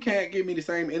if you can't give me the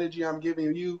same energy I'm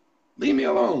giving you, leave me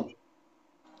alone.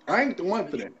 I ain't the one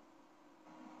for that.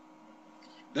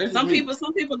 Some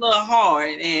people love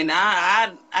hard, and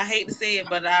I hate to say it,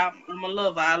 but I'm a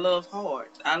lover. I love hard.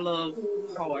 I love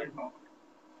hard,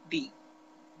 deep.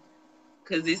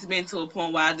 Because it's been to a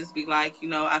point where I just be like,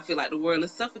 I feel like the world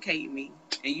is suffocating me,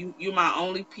 and you're my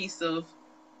only piece of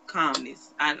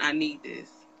calmness. I need this.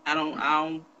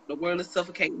 The world is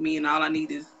suffocating me, and all I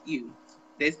need is you.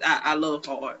 I love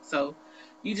hard. So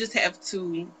you just have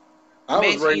to. I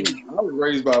was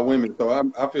raised by women,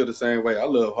 so I feel the same way. I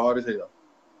love hard as hell.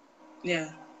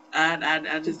 Yeah,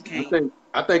 I just can't.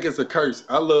 I think it's a curse.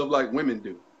 I love like women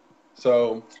do.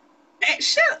 So. Hey,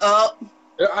 shut up.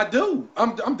 I do.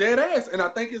 I'm dead ass, and I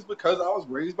think it's because I was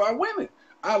raised by women.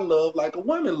 I love like a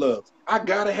woman loves. I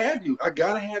gotta have you. I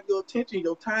gotta have your attention,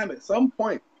 your time. At some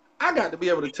point, I got to be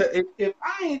able to. If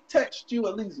I ain't touched you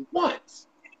at least once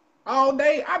all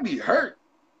day, I be hurt.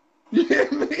 You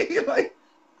hear me? Like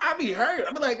I be hurt.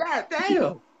 I be like, God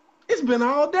damn, it's been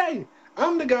all day.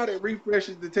 I'm the guy that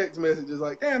refreshes the text messages.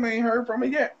 Like, damn, I ain't heard from her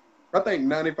yet. I think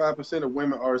 95% of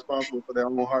women are responsible for their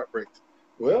own heartbreaks.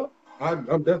 Well. That's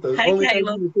the only thing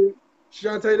you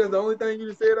said. Shantae, that's the only thing you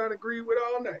just said I'd agree with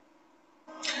all night.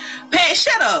 Pat,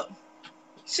 shut up.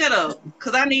 Shut up.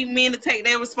 Because I need men to take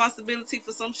their responsibility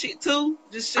for some shit too.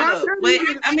 Just shut up. But,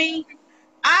 I mean,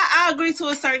 I agree to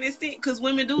a certain extent because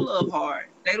women do love hard.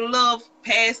 They love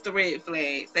past the red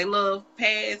flags. They love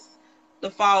past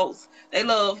the faults. They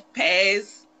love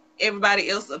past everybody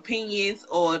else's opinions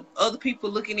or other people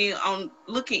looking in on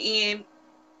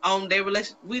their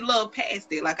relationship. We love past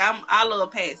it. Like I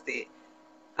love past it.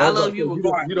 I love you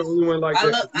regardless. You're the only one like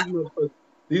that.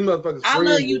 These motherfuckers. I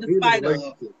love you despite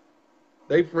of.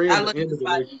 They friends at the end of the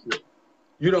relationship.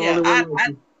 You're the only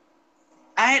one.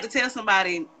 I had to tell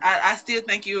somebody. I still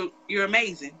think you're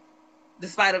amazing,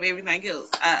 despite of everything else.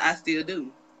 I still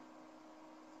do.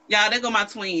 Y'all, there go my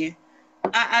twin.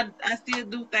 I still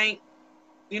do think,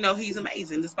 you know, he's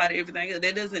amazing despite everything.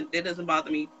 That doesn't bother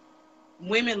me.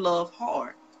 Women love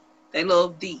hard. They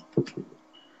love deep.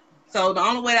 So the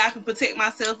only way that I can protect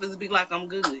myself is to be like, I'm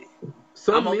good.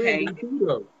 Some I'm men okay. do too,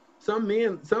 though. Some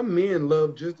men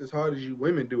love just as hard as you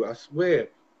women do. I swear.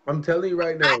 I'm telling you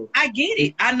right now. I get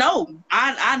it. I know.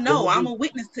 I know. I'm a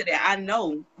witness to that. I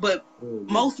know. But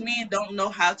most men don't know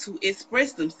how to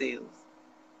express themselves.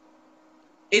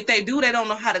 If they do, they don't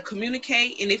know how to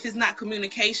communicate. And if it's not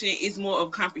communication, it's more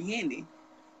of comprehending.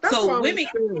 That's so why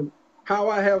women, how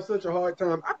I have such a hard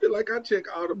time. I feel like I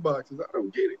check all the boxes. I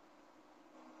don't get it.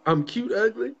 I'm cute,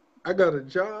 ugly. I got a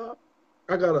job.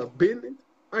 I got a business.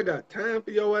 I got time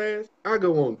for your ass. I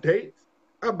go on dates.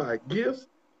 I buy gifts.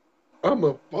 I'm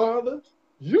a father.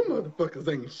 You motherfuckers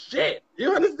ain't shit.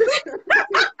 You understand?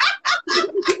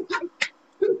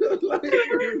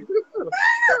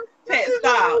 Pat,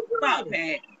 stop,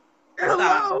 Pat.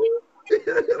 Hello.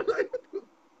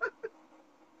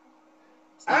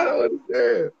 I don't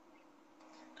understand.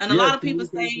 And a lot of people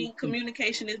saying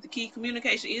communication is the key.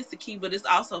 Communication is the key, but it's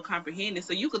also comprehending.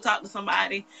 So you could talk to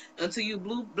somebody until you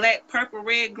blue, black, purple,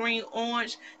 red, green,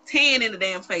 orange, tan in the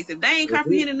damn face. If they ain't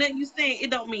comprehending nothing you saying, it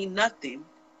don't mean nothing.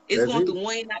 It's going through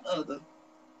one, not the other.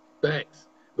 Facts.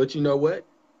 But you know what?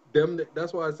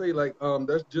 That's why I say, like,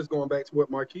 that's just going back to what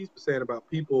Marquise was saying about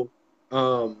people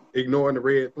ignoring the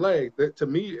red flag. That, to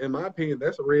me, in my opinion,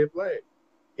 that's a red flag.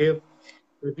 If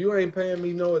you ain't paying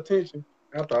me no attention,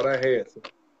 I thought I had some.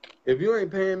 If you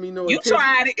ain't paying me no attention, you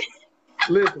tried it.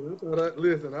 Listen,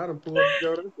 I done pulled the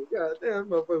gun. I said, God damn,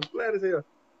 this motherfucker's flat as hell.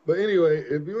 But anyway,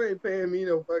 if you ain't paying me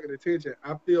no fucking attention,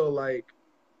 I feel like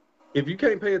if you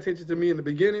can't pay attention to me in the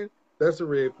beginning, that's a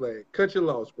red flag. Cut your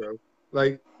loss, bro.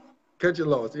 Like, cut your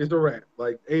loss. It's a wrap.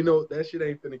 Like, that shit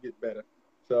ain't finna get better.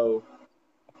 So,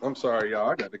 I'm sorry,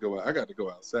 y'all. I got to go out. I got to go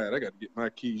outside. I got to get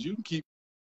my keys. You can keep.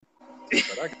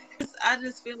 I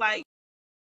just feel like,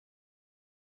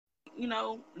 you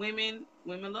know, women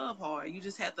love hard. You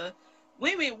just have to.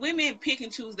 Women pick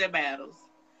and choose their battles.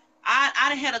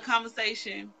 I had a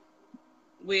conversation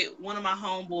with one of my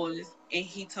homeboys, and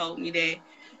he told me that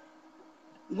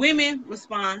women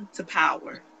respond to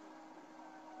power.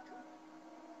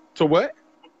 To what?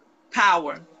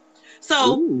 Power.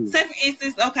 So, say for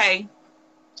instance, okay,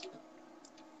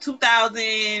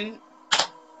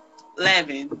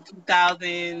 2011,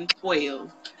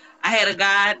 2012, I had a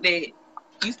guy that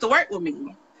used to work with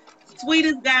me.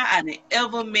 Sweetest guy I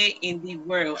ever met in the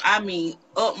world. I mean,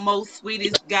 utmost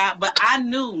sweetest guy. But I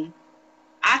knew,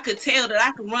 I could tell that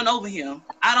I could run over him.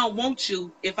 I don't want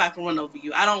you if I can run over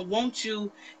you. I don't want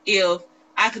you if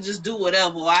I could just do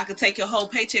whatever, or I could take your whole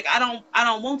paycheck. I don't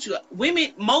want you.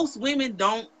 Most women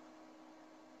don't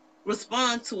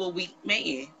respond to a weak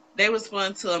man. They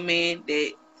respond to a man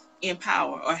that in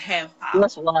power or have power.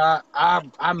 That's why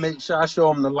I make sure I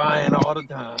show them the lion all the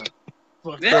time.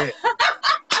 Fuck that.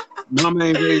 Mama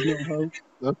ain't raised no hoe.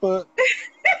 The fuck?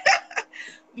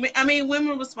 I mean,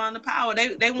 women respond to power.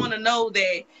 They want to know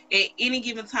that at any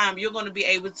given time you're going to be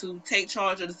able to take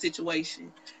charge of the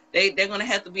situation. They're going to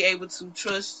have to be able to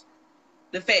trust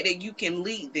the fact that you can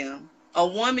lead them. A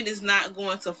woman is not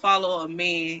going to follow a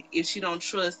man if she don't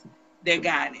trust their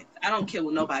guidance. I don't care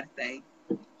what nobody say.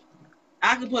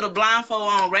 I can put a blindfold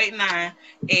on right now,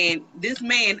 and this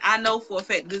man, I know for a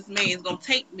fact this man is going to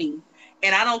take me.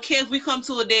 And I don't care if we come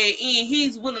to a dead end,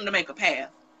 he's willing to make a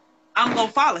path. I'm going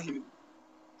to follow him.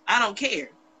 I don't care.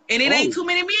 And it ain't too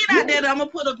many men out there that I'm going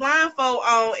to put a blindfold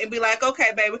on and be like,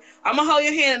 okay, baby, I'm going to hold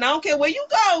your hand, and I don't care where you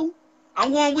go.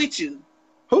 I'm going with you.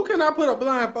 Who can I put a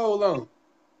blindfold on?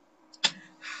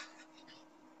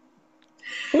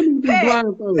 Who needs a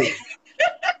blindfold?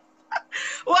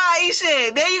 Well,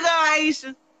 Aisha, there you go,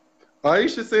 Aisha.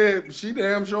 Aisha said she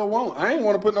damn sure won't. I ain't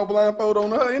want to put no blindfold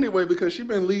on her anyway because she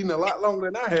been leading a lot longer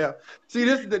than I have. See,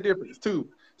 this is the difference too.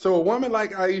 So a woman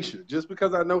like Aisha, just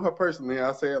because I know her personally,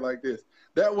 I'll say it like this: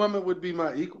 that woman would be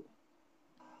my equal.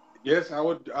 Yes, I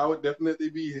would definitely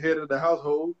be head of the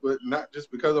household, but not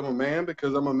just because I'm a man,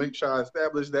 because I'm gonna make sure I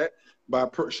establish that by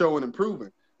showing and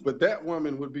proving. But that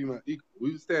woman would be my equal.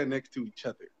 We would stand next to each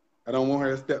other. I don't want her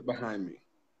to step behind me.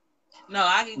 No,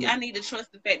 I need to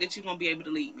trust the fact that you're gonna be able to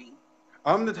lead me.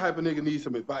 I'm the type of nigga need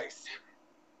some advice.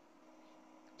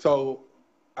 So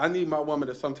I need my woman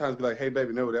to sometimes be like, hey,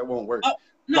 baby, no, that won't work. Oh,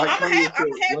 no, like I'm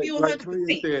happy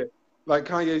 100%. Like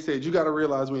Kanye said, you got to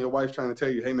realize when your wife's trying to tell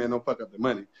you, hey, man, don't fuck up the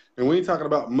money. And we ain't talking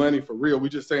about money for real. We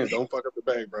just saying, don't fuck up the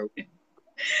bag, bro.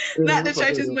 Not the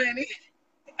church's money.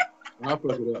 I'll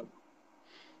fuck it up.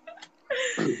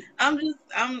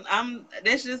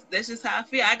 That's just how I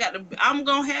feel. I'm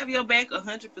gonna have your back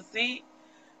 100%.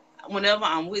 whenever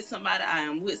I'm with somebody, I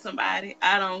am with somebody.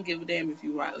 I don't give a damn if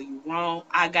you right or you wrong.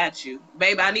 I got you.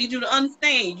 Baby, I need you to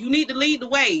understand. You need to lead the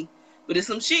way. But if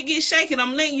some shit gets shaken,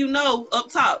 I'm letting you know up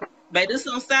top. Baby, this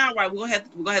don't sound right. We're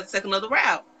gonna have to take another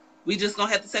route. We just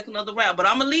gonna have to take another route. But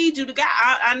I'm gonna lead you to God.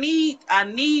 I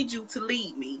need you to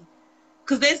lead me.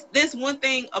 Cause that's one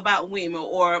thing about women,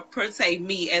 or per se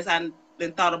me, as I've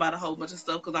been thought about a whole bunch of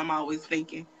stuff, because I'm always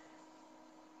thinking.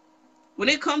 When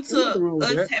it comes There's nothing to wrong with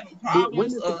us that. having But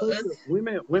problems, us,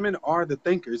 women are the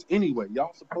thinkers anyway.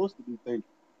 Y'all supposed to be thinking.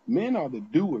 Men are the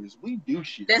doers. We do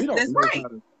shit. We don't that's know right. how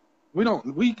to. We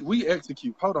don't. We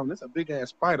execute. Hold on, there's a big ass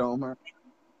spider on my.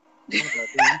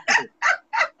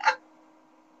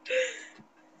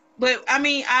 But I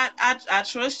mean, I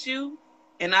trust you,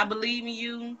 and I believe in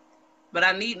you. But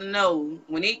I need to know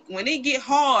when it get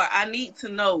hard. I need to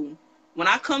know when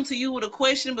I come to you with a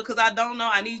question because I don't know.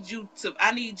 I need you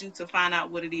to find out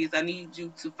what it is. I need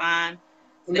you to find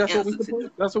And the that's what we answer to supposed.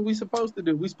 it. That's what we supposed to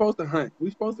do. We supposed to hunt. We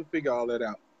supposed to figure all that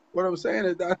out. What I'm saying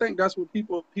is, I think that's what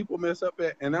people mess up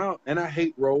at. And I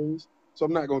hate roles, so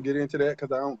I'm not gonna get into that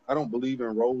because I don't believe in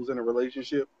roles in a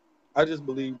relationship. I just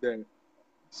believe that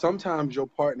sometimes your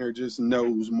partner just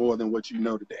knows more than what you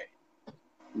know today.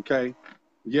 Okay.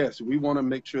 Yes, we want to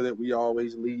make sure that we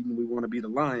always lead and we want to be the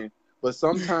lion, but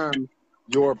sometimes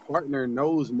your partner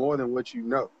knows more than what you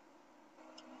know,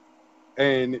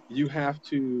 and you have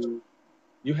to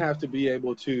be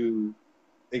able to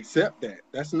accept that.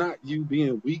 That's not you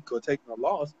being weak or taking a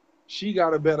loss. She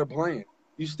got a better plan.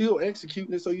 You still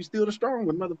executing it, so you still the strong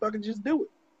one, motherfucker. Just do it.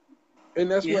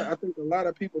 And that's what Yeah, I think a lot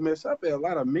of people mess up at. A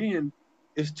lot of men,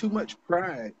 it's too much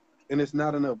pride and it's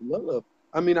not enough love.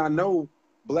 I mean, I know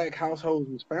black households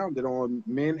was founded on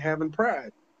men having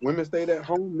pride. Women stayed at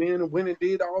home, men went and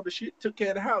did all the shit, took care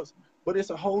of the house. But it's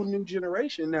a whole new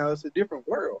generation now. It's a different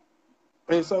world.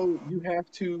 And so you have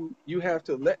to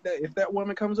let that, if that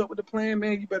woman comes up with a plan,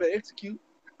 man, you better execute.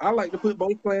 I like to put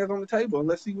both plans on the table and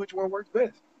let's see which one works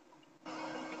best.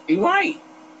 you're right.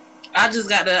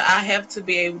 I have to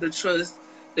be able to trust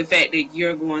the fact that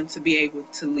you're going to be able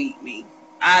to lead me.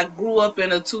 I grew up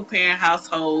in a two-parent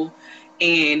household,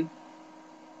 and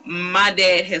my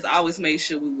dad has always made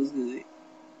sure we was good.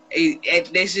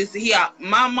 That's just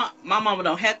my mama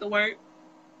don't have to work,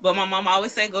 but my mama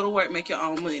always say go to work, make your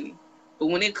own money. But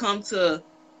when it comes to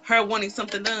her wanting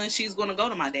something done, she's gonna go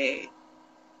to my dad.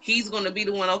 He's gonna be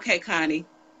the one. Okay, Connie,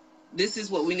 this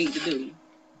is what we need to do,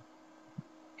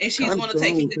 and she's Kind of gonna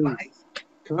take strong his too. advice.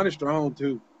 Kind of strong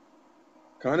too.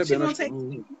 Kind of She been a gonna take.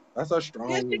 strong. That's a Yeah,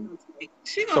 strong one.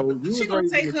 So you she was gonna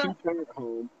raised in take a her. two-parent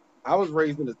home. I was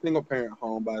raised in a single-parent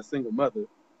home by a single mother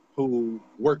who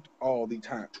worked all the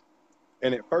time.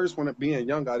 And at first, when being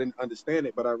young, I didn't understand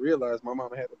it, but I realized my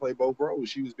mama had to play both roles.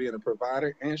 She was being a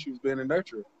provider and she was being a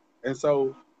nurturer. And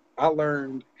so I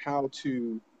learned how to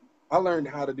do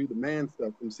the man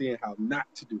stuff from seeing how not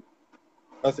to do it.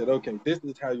 I said, okay, this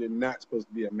is how you're not supposed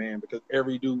to be a man because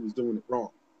every dude was doing it wrong.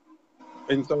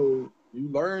 And so you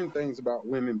learn things about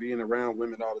women being around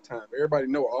women all the time. Everybody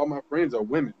know all my friends are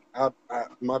women.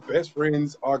 My best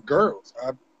friends are girls.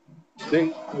 I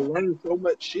learn so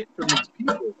much shit from these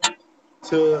people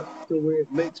to where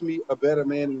it makes me a better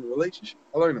man in a relationship.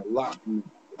 I learn a lot from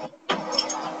them.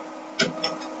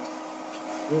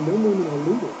 And them women are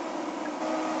leaders.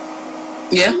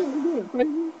 Yeah.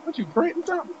 What you pranking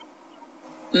something?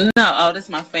 No, oh, that's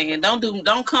my fan.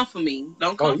 Don't come for me.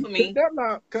 Don't Oh, come you for me.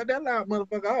 cut that loud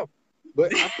motherfucker off.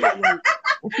 But I feel like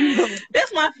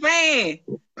That's my fan.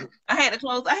 I had to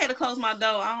close my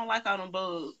door. I don't like all them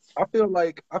bugs. I feel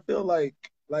like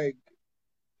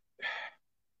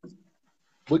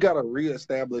we gotta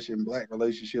reestablish in black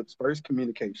relationships first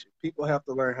communication. People have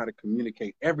to learn how to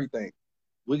communicate everything.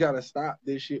 We gotta stop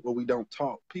this shit where we don't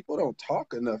talk. People don't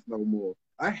talk enough no more.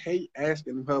 I hate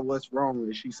asking her what's wrong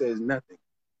and she says nothing.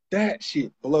 That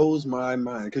shit blows my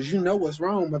mind because you know what's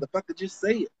wrong, motherfucker. Just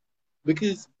say it.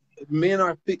 Because men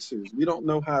are fixers. We don't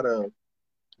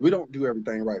do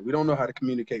everything right. We don't know how to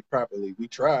communicate properly. We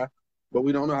try, but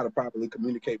we don't know how to properly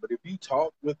communicate. But if you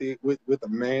talk with a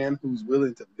man who's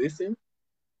willing to listen,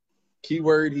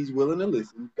 keyword, he's willing to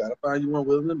listen. You gotta find you one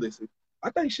willing to listen.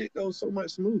 I think shit goes so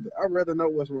much smoother. I'd rather know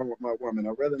what's wrong with my woman.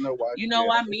 I'd rather know why. You know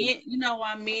why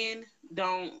men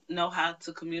don't know how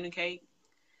to communicate?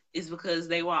 It's because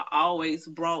they were always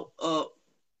brought up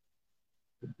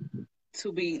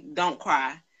to be don't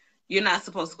cry. You're not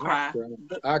supposed to cry.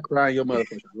 I cry in your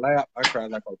motherfucking lap. I cry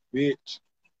like a bitch.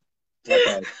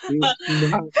 Pat,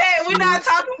 we're not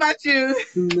talking about you.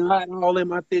 Not all in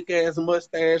my thick ass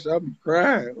mustache. I'm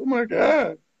crying. Oh my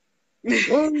god.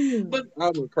 But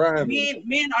I'm crying.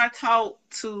 men are taught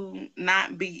to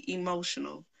not be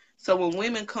emotional. So when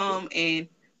women come and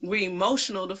we're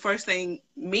emotional, the first thing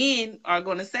men are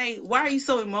going to say, why are you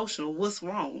so emotional? What's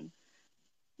wrong?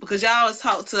 Because y'all always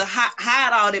talk to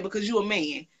hide all that because you a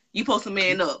man. You supposed to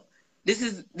man up.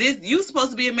 You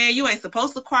supposed to be a man. You ain't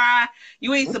supposed to cry.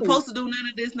 You ain't supposed to do none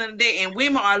of this, none of that. And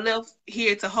women are left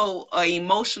here to hold an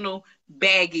emotional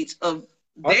baggage of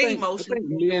their emotions.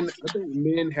 I think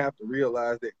men have to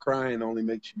realize that crying only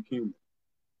makes you human.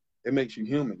 It makes you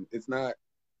human. It's not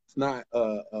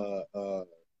a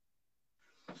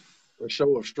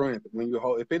show of strength. When you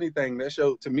hold, if anything,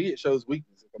 to me it shows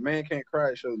weakness. If a man can't cry,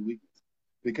 it shows weakness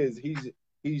because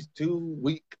he's too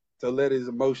weak to let his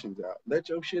emotions out. Let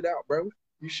your shit out, bro.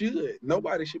 You should.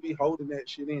 Nobody should be holding that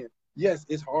shit in. Yes,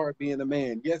 it's hard being a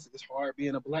man. Yes, it's hard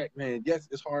being a black man. Yes,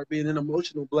 it's hard being an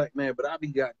emotional black man. But I'll be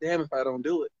goddamn if I don't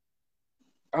do it.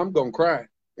 I'm gonna cry,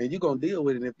 and you're gonna deal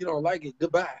with it. And if you don't like it,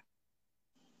 goodbye.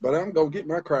 But I'm gonna get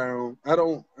my cry on.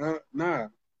 Nah.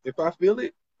 If I feel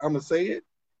it, I'm gonna say it.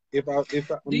 Do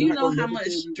you know how much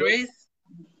stress?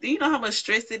 Do you know how much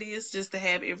stress it is just to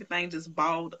have everything just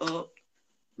balled up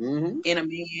in a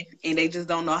man, and they just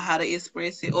don't know how to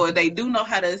express it, or they do know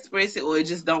how to express it, or it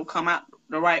just don't come out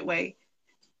the right way,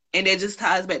 and that just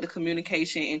ties back to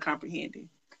communication and comprehending.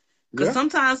 Because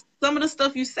sometimes some of the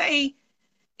stuff you say,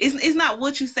 it's not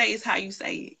what you say, it's how you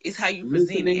say it, it's how you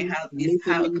present it, and how it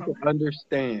comes. To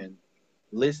understand,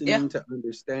 listening to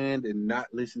understand, and not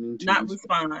listening to not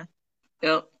respond.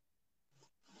 Yep.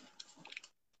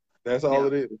 That's all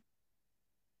it is.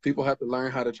 People have to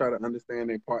learn how to try to understand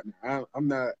their partner. I'm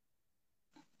not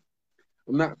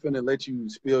finna let you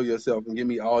spill yourself and give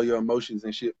me all your emotions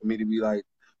and shit for me to be like,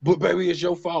 but baby, it's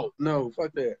your fault. No,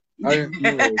 fuck that. No.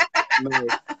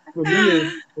 For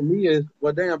me is,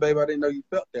 well, damn, babe, I didn't know you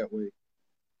felt that way.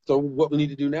 So what we need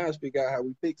to do now is figure out how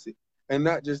we fix it. And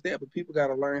not just that, but people got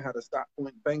to learn how to stop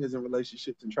pointing fingers in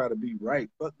relationships and try to be right.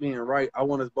 Fuck being right. I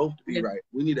want us both to be right.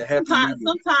 We need to have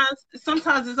sometimes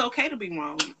it's okay to be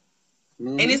wrong.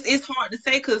 And it's hard to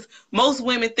say because most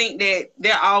women think that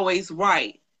they're always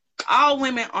right. All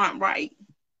women aren't right.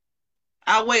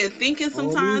 Our way of thinking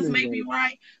sometimes may be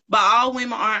right, but all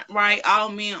women aren't right. All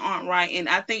men aren't right. And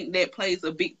I think that plays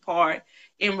a big part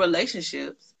in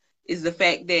relationships is the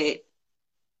fact that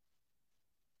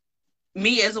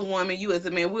me as a woman, you as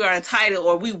a man, we are entitled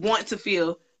or we want to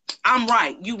feel I'm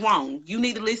right, you wrong. You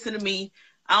need to listen to me.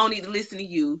 I don't need to listen to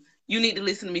you. You need to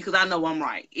listen to me because I know I'm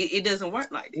right. It doesn't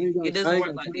work like that. It doesn't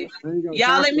work like that.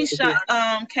 Y'all let me shout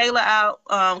Kayla out.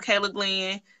 Kayla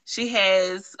Glenn. She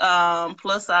has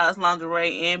plus size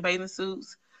lingerie and bathing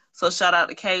suits. So shout out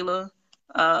to Kayla.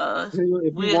 Kayla,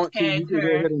 if you want to, you can go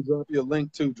ahead and drop your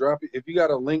link too. Drop it if you got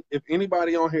a link. If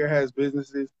anybody on here has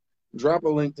businesses, drop a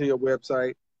link to your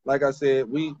website. Like I said,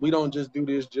 we don't just do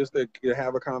this just to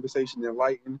have a conversation and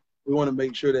enlighten. We want to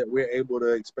make sure that we're able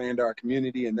to expand our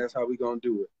community, and that's how we're going to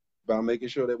do it. By making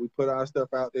sure that we put our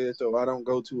stuff out there so I don't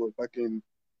go to a fucking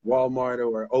Walmart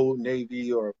or Old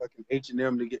Navy or a fucking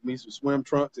H&M to get me some swim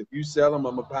trunks. If you sell them,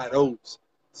 I'm going to buy those.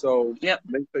 So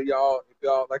make sure y'all, if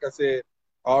y'all, like I said,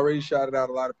 already shouted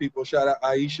out a lot of people. Shout out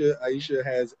Aisha. Aisha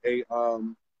has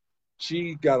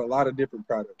she got a lot of different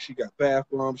products. She got bath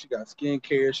bombs, she got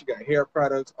skincare, she got hair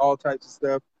products, all types of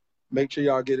stuff. Make sure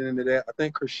y'all get into that. I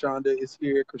think Krishanda is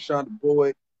here. Krishanda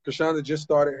Boyd. Krishanda just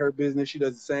started her business. She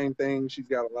does the same thing. She's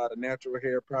got a lot of natural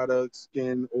hair products,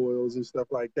 skin oils, and stuff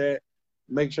like that.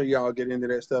 Make sure y'all get into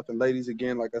that stuff. And ladies,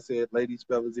 again, like I said, ladies,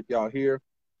 fellas, if y'all here,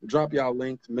 drop y'all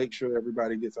links. Make sure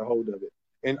everybody gets a hold of it.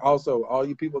 And also, all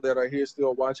you people that are here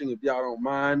still watching, if y'all don't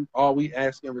mind, all we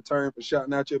ask in return for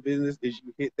shouting out your business is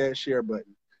you hit that share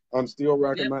button. I'm still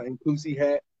rocking my Nkusi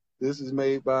hat. This is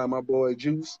made by my boy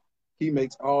Juice. He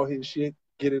makes all his shit,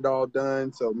 get it all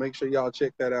done. So make sure y'all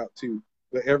check that out too.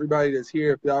 But everybody that's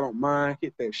here, if y'all don't mind,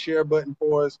 hit that share button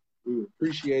for us. We would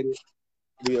appreciate it.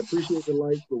 We appreciate the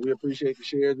likes, but we appreciate the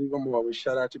shares even more. We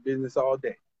shout out your business all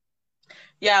day.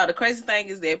 Y'all, the crazy thing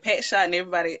is that Pat shouting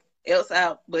everybody else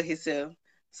out but himself.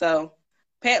 So,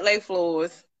 Pat lay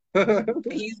floors.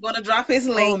 He's going to drop his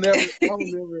link.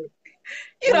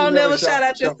 You don't never shout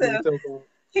out yourself.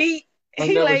 He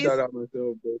lays, shout out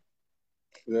myself, but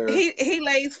yeah. He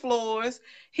lays floors.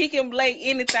 He can lay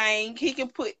anything. He can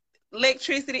put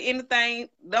electricity, anything.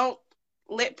 Don't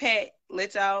let Pat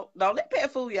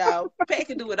fool y'all. Pat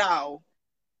can do it all.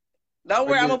 Don't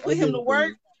worry, I'm gonna put him to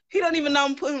work. He don't even know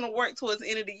I'm putting him to work towards the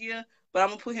end of the year, but I'm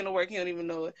gonna put him to work. He don't even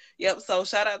know it. Yep. So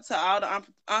shout out to all the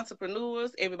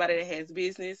entrepreneurs, everybody that has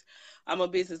business. I'm a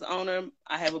business owner.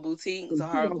 I have a boutique,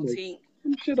 Zahara Boutique.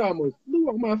 Shit almost flew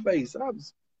on my face.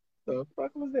 The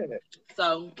fuck was that?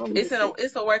 So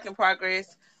it's a work in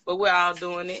progress, but we're all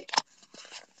doing it.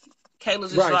 Kayla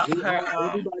just Right. dropped her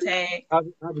Everybody, tag.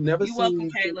 I've never You welcome,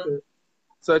 seen Kayla.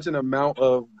 such an amount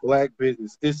of black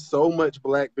business. It's so much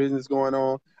black business going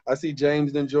on. I see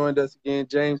James then joined us again.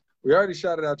 James, we already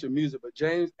shouted out your music, but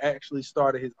James actually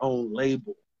started his own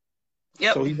label.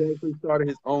 Yep. So he's actually started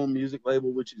his own music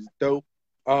label, which is dope.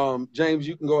 James,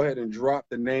 you can go ahead and drop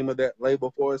the name of that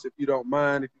label for us if you don't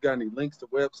mind. If you got any links to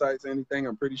websites, anything,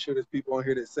 I'm pretty sure there's people on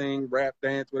here that sing, rap,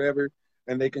 dance, whatever,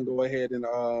 and they can go ahead and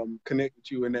connect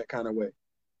with you in that kind of way.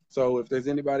 So if there's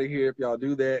anybody here, if y'all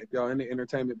do that, if y'all in the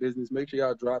entertainment business, make sure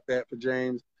y'all drop that for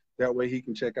James. That way he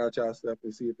can check out y'all stuff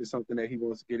and see if it's something that he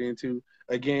wants to get into.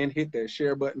 Again, hit that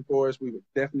share button for us. We would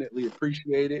definitely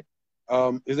appreciate it.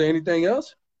 Is there anything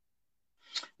else?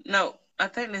 No, I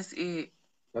think that's it.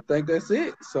 I think that's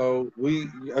it. So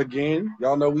again,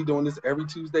 y'all know we doing this every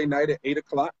Tuesday night at 8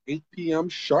 o'clock, 8 p.m.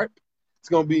 sharp. It's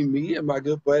going to be me and my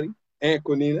good buddy,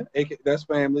 Anquinina. That's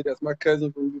family. That's my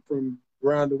cousin from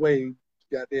around the way.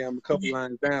 Goddamn, a couple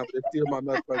lines down, but it's still my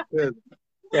motherfucking cousin.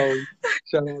 So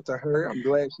shout out to her. I'm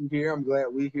glad she's here. I'm glad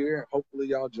we're here. Hopefully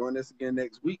y'all join us again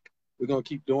next week. We're going to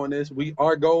keep doing this.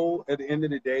 Our goal at the end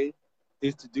of the day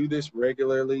is to do this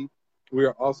regularly. We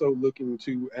are also looking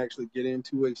to actually get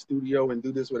into a studio and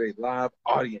do this with a live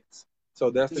audience.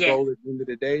 So that's the goal at the end of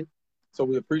the day. So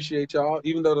we appreciate y'all.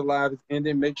 Even though the live is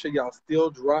ending, make sure y'all still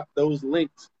drop those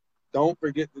links. Don't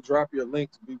forget to drop your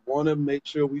links. We want to make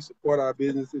sure we support our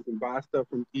businesses and buy stuff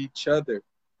from each other.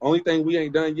 Only thing we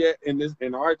ain't done yet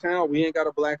in our town, we ain't got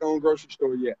a black-owned grocery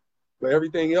store yet. But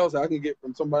everything else I can get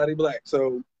from somebody black.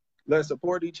 So let's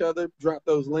support each other. Drop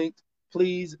those links.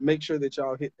 Please make sure that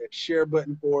y'all hit that share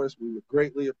button for us. We would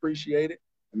greatly appreciate it.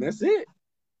 And that's it.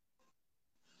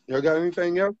 Y'all got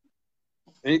anything else?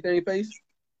 Anything, Face?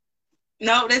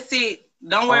 No, that's it.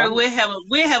 Don't worry,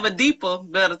 we'll have a deeper,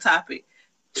 better topic.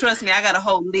 Trust me, I got a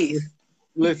whole list.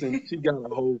 Listen, she got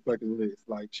a whole fucking list.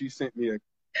 Like she sent me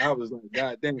I was like,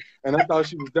 God damn. And I thought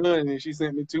she was done, and she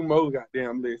sent me 2 more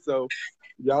goddamn lists. So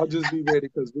y'all just be ready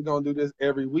because we're gonna do this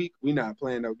every week. We're not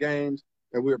playing no games.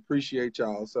 And we appreciate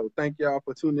y'all. So thank y'all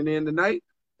for tuning in tonight.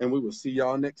 And we will see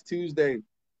y'all next Tuesday.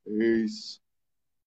 Peace.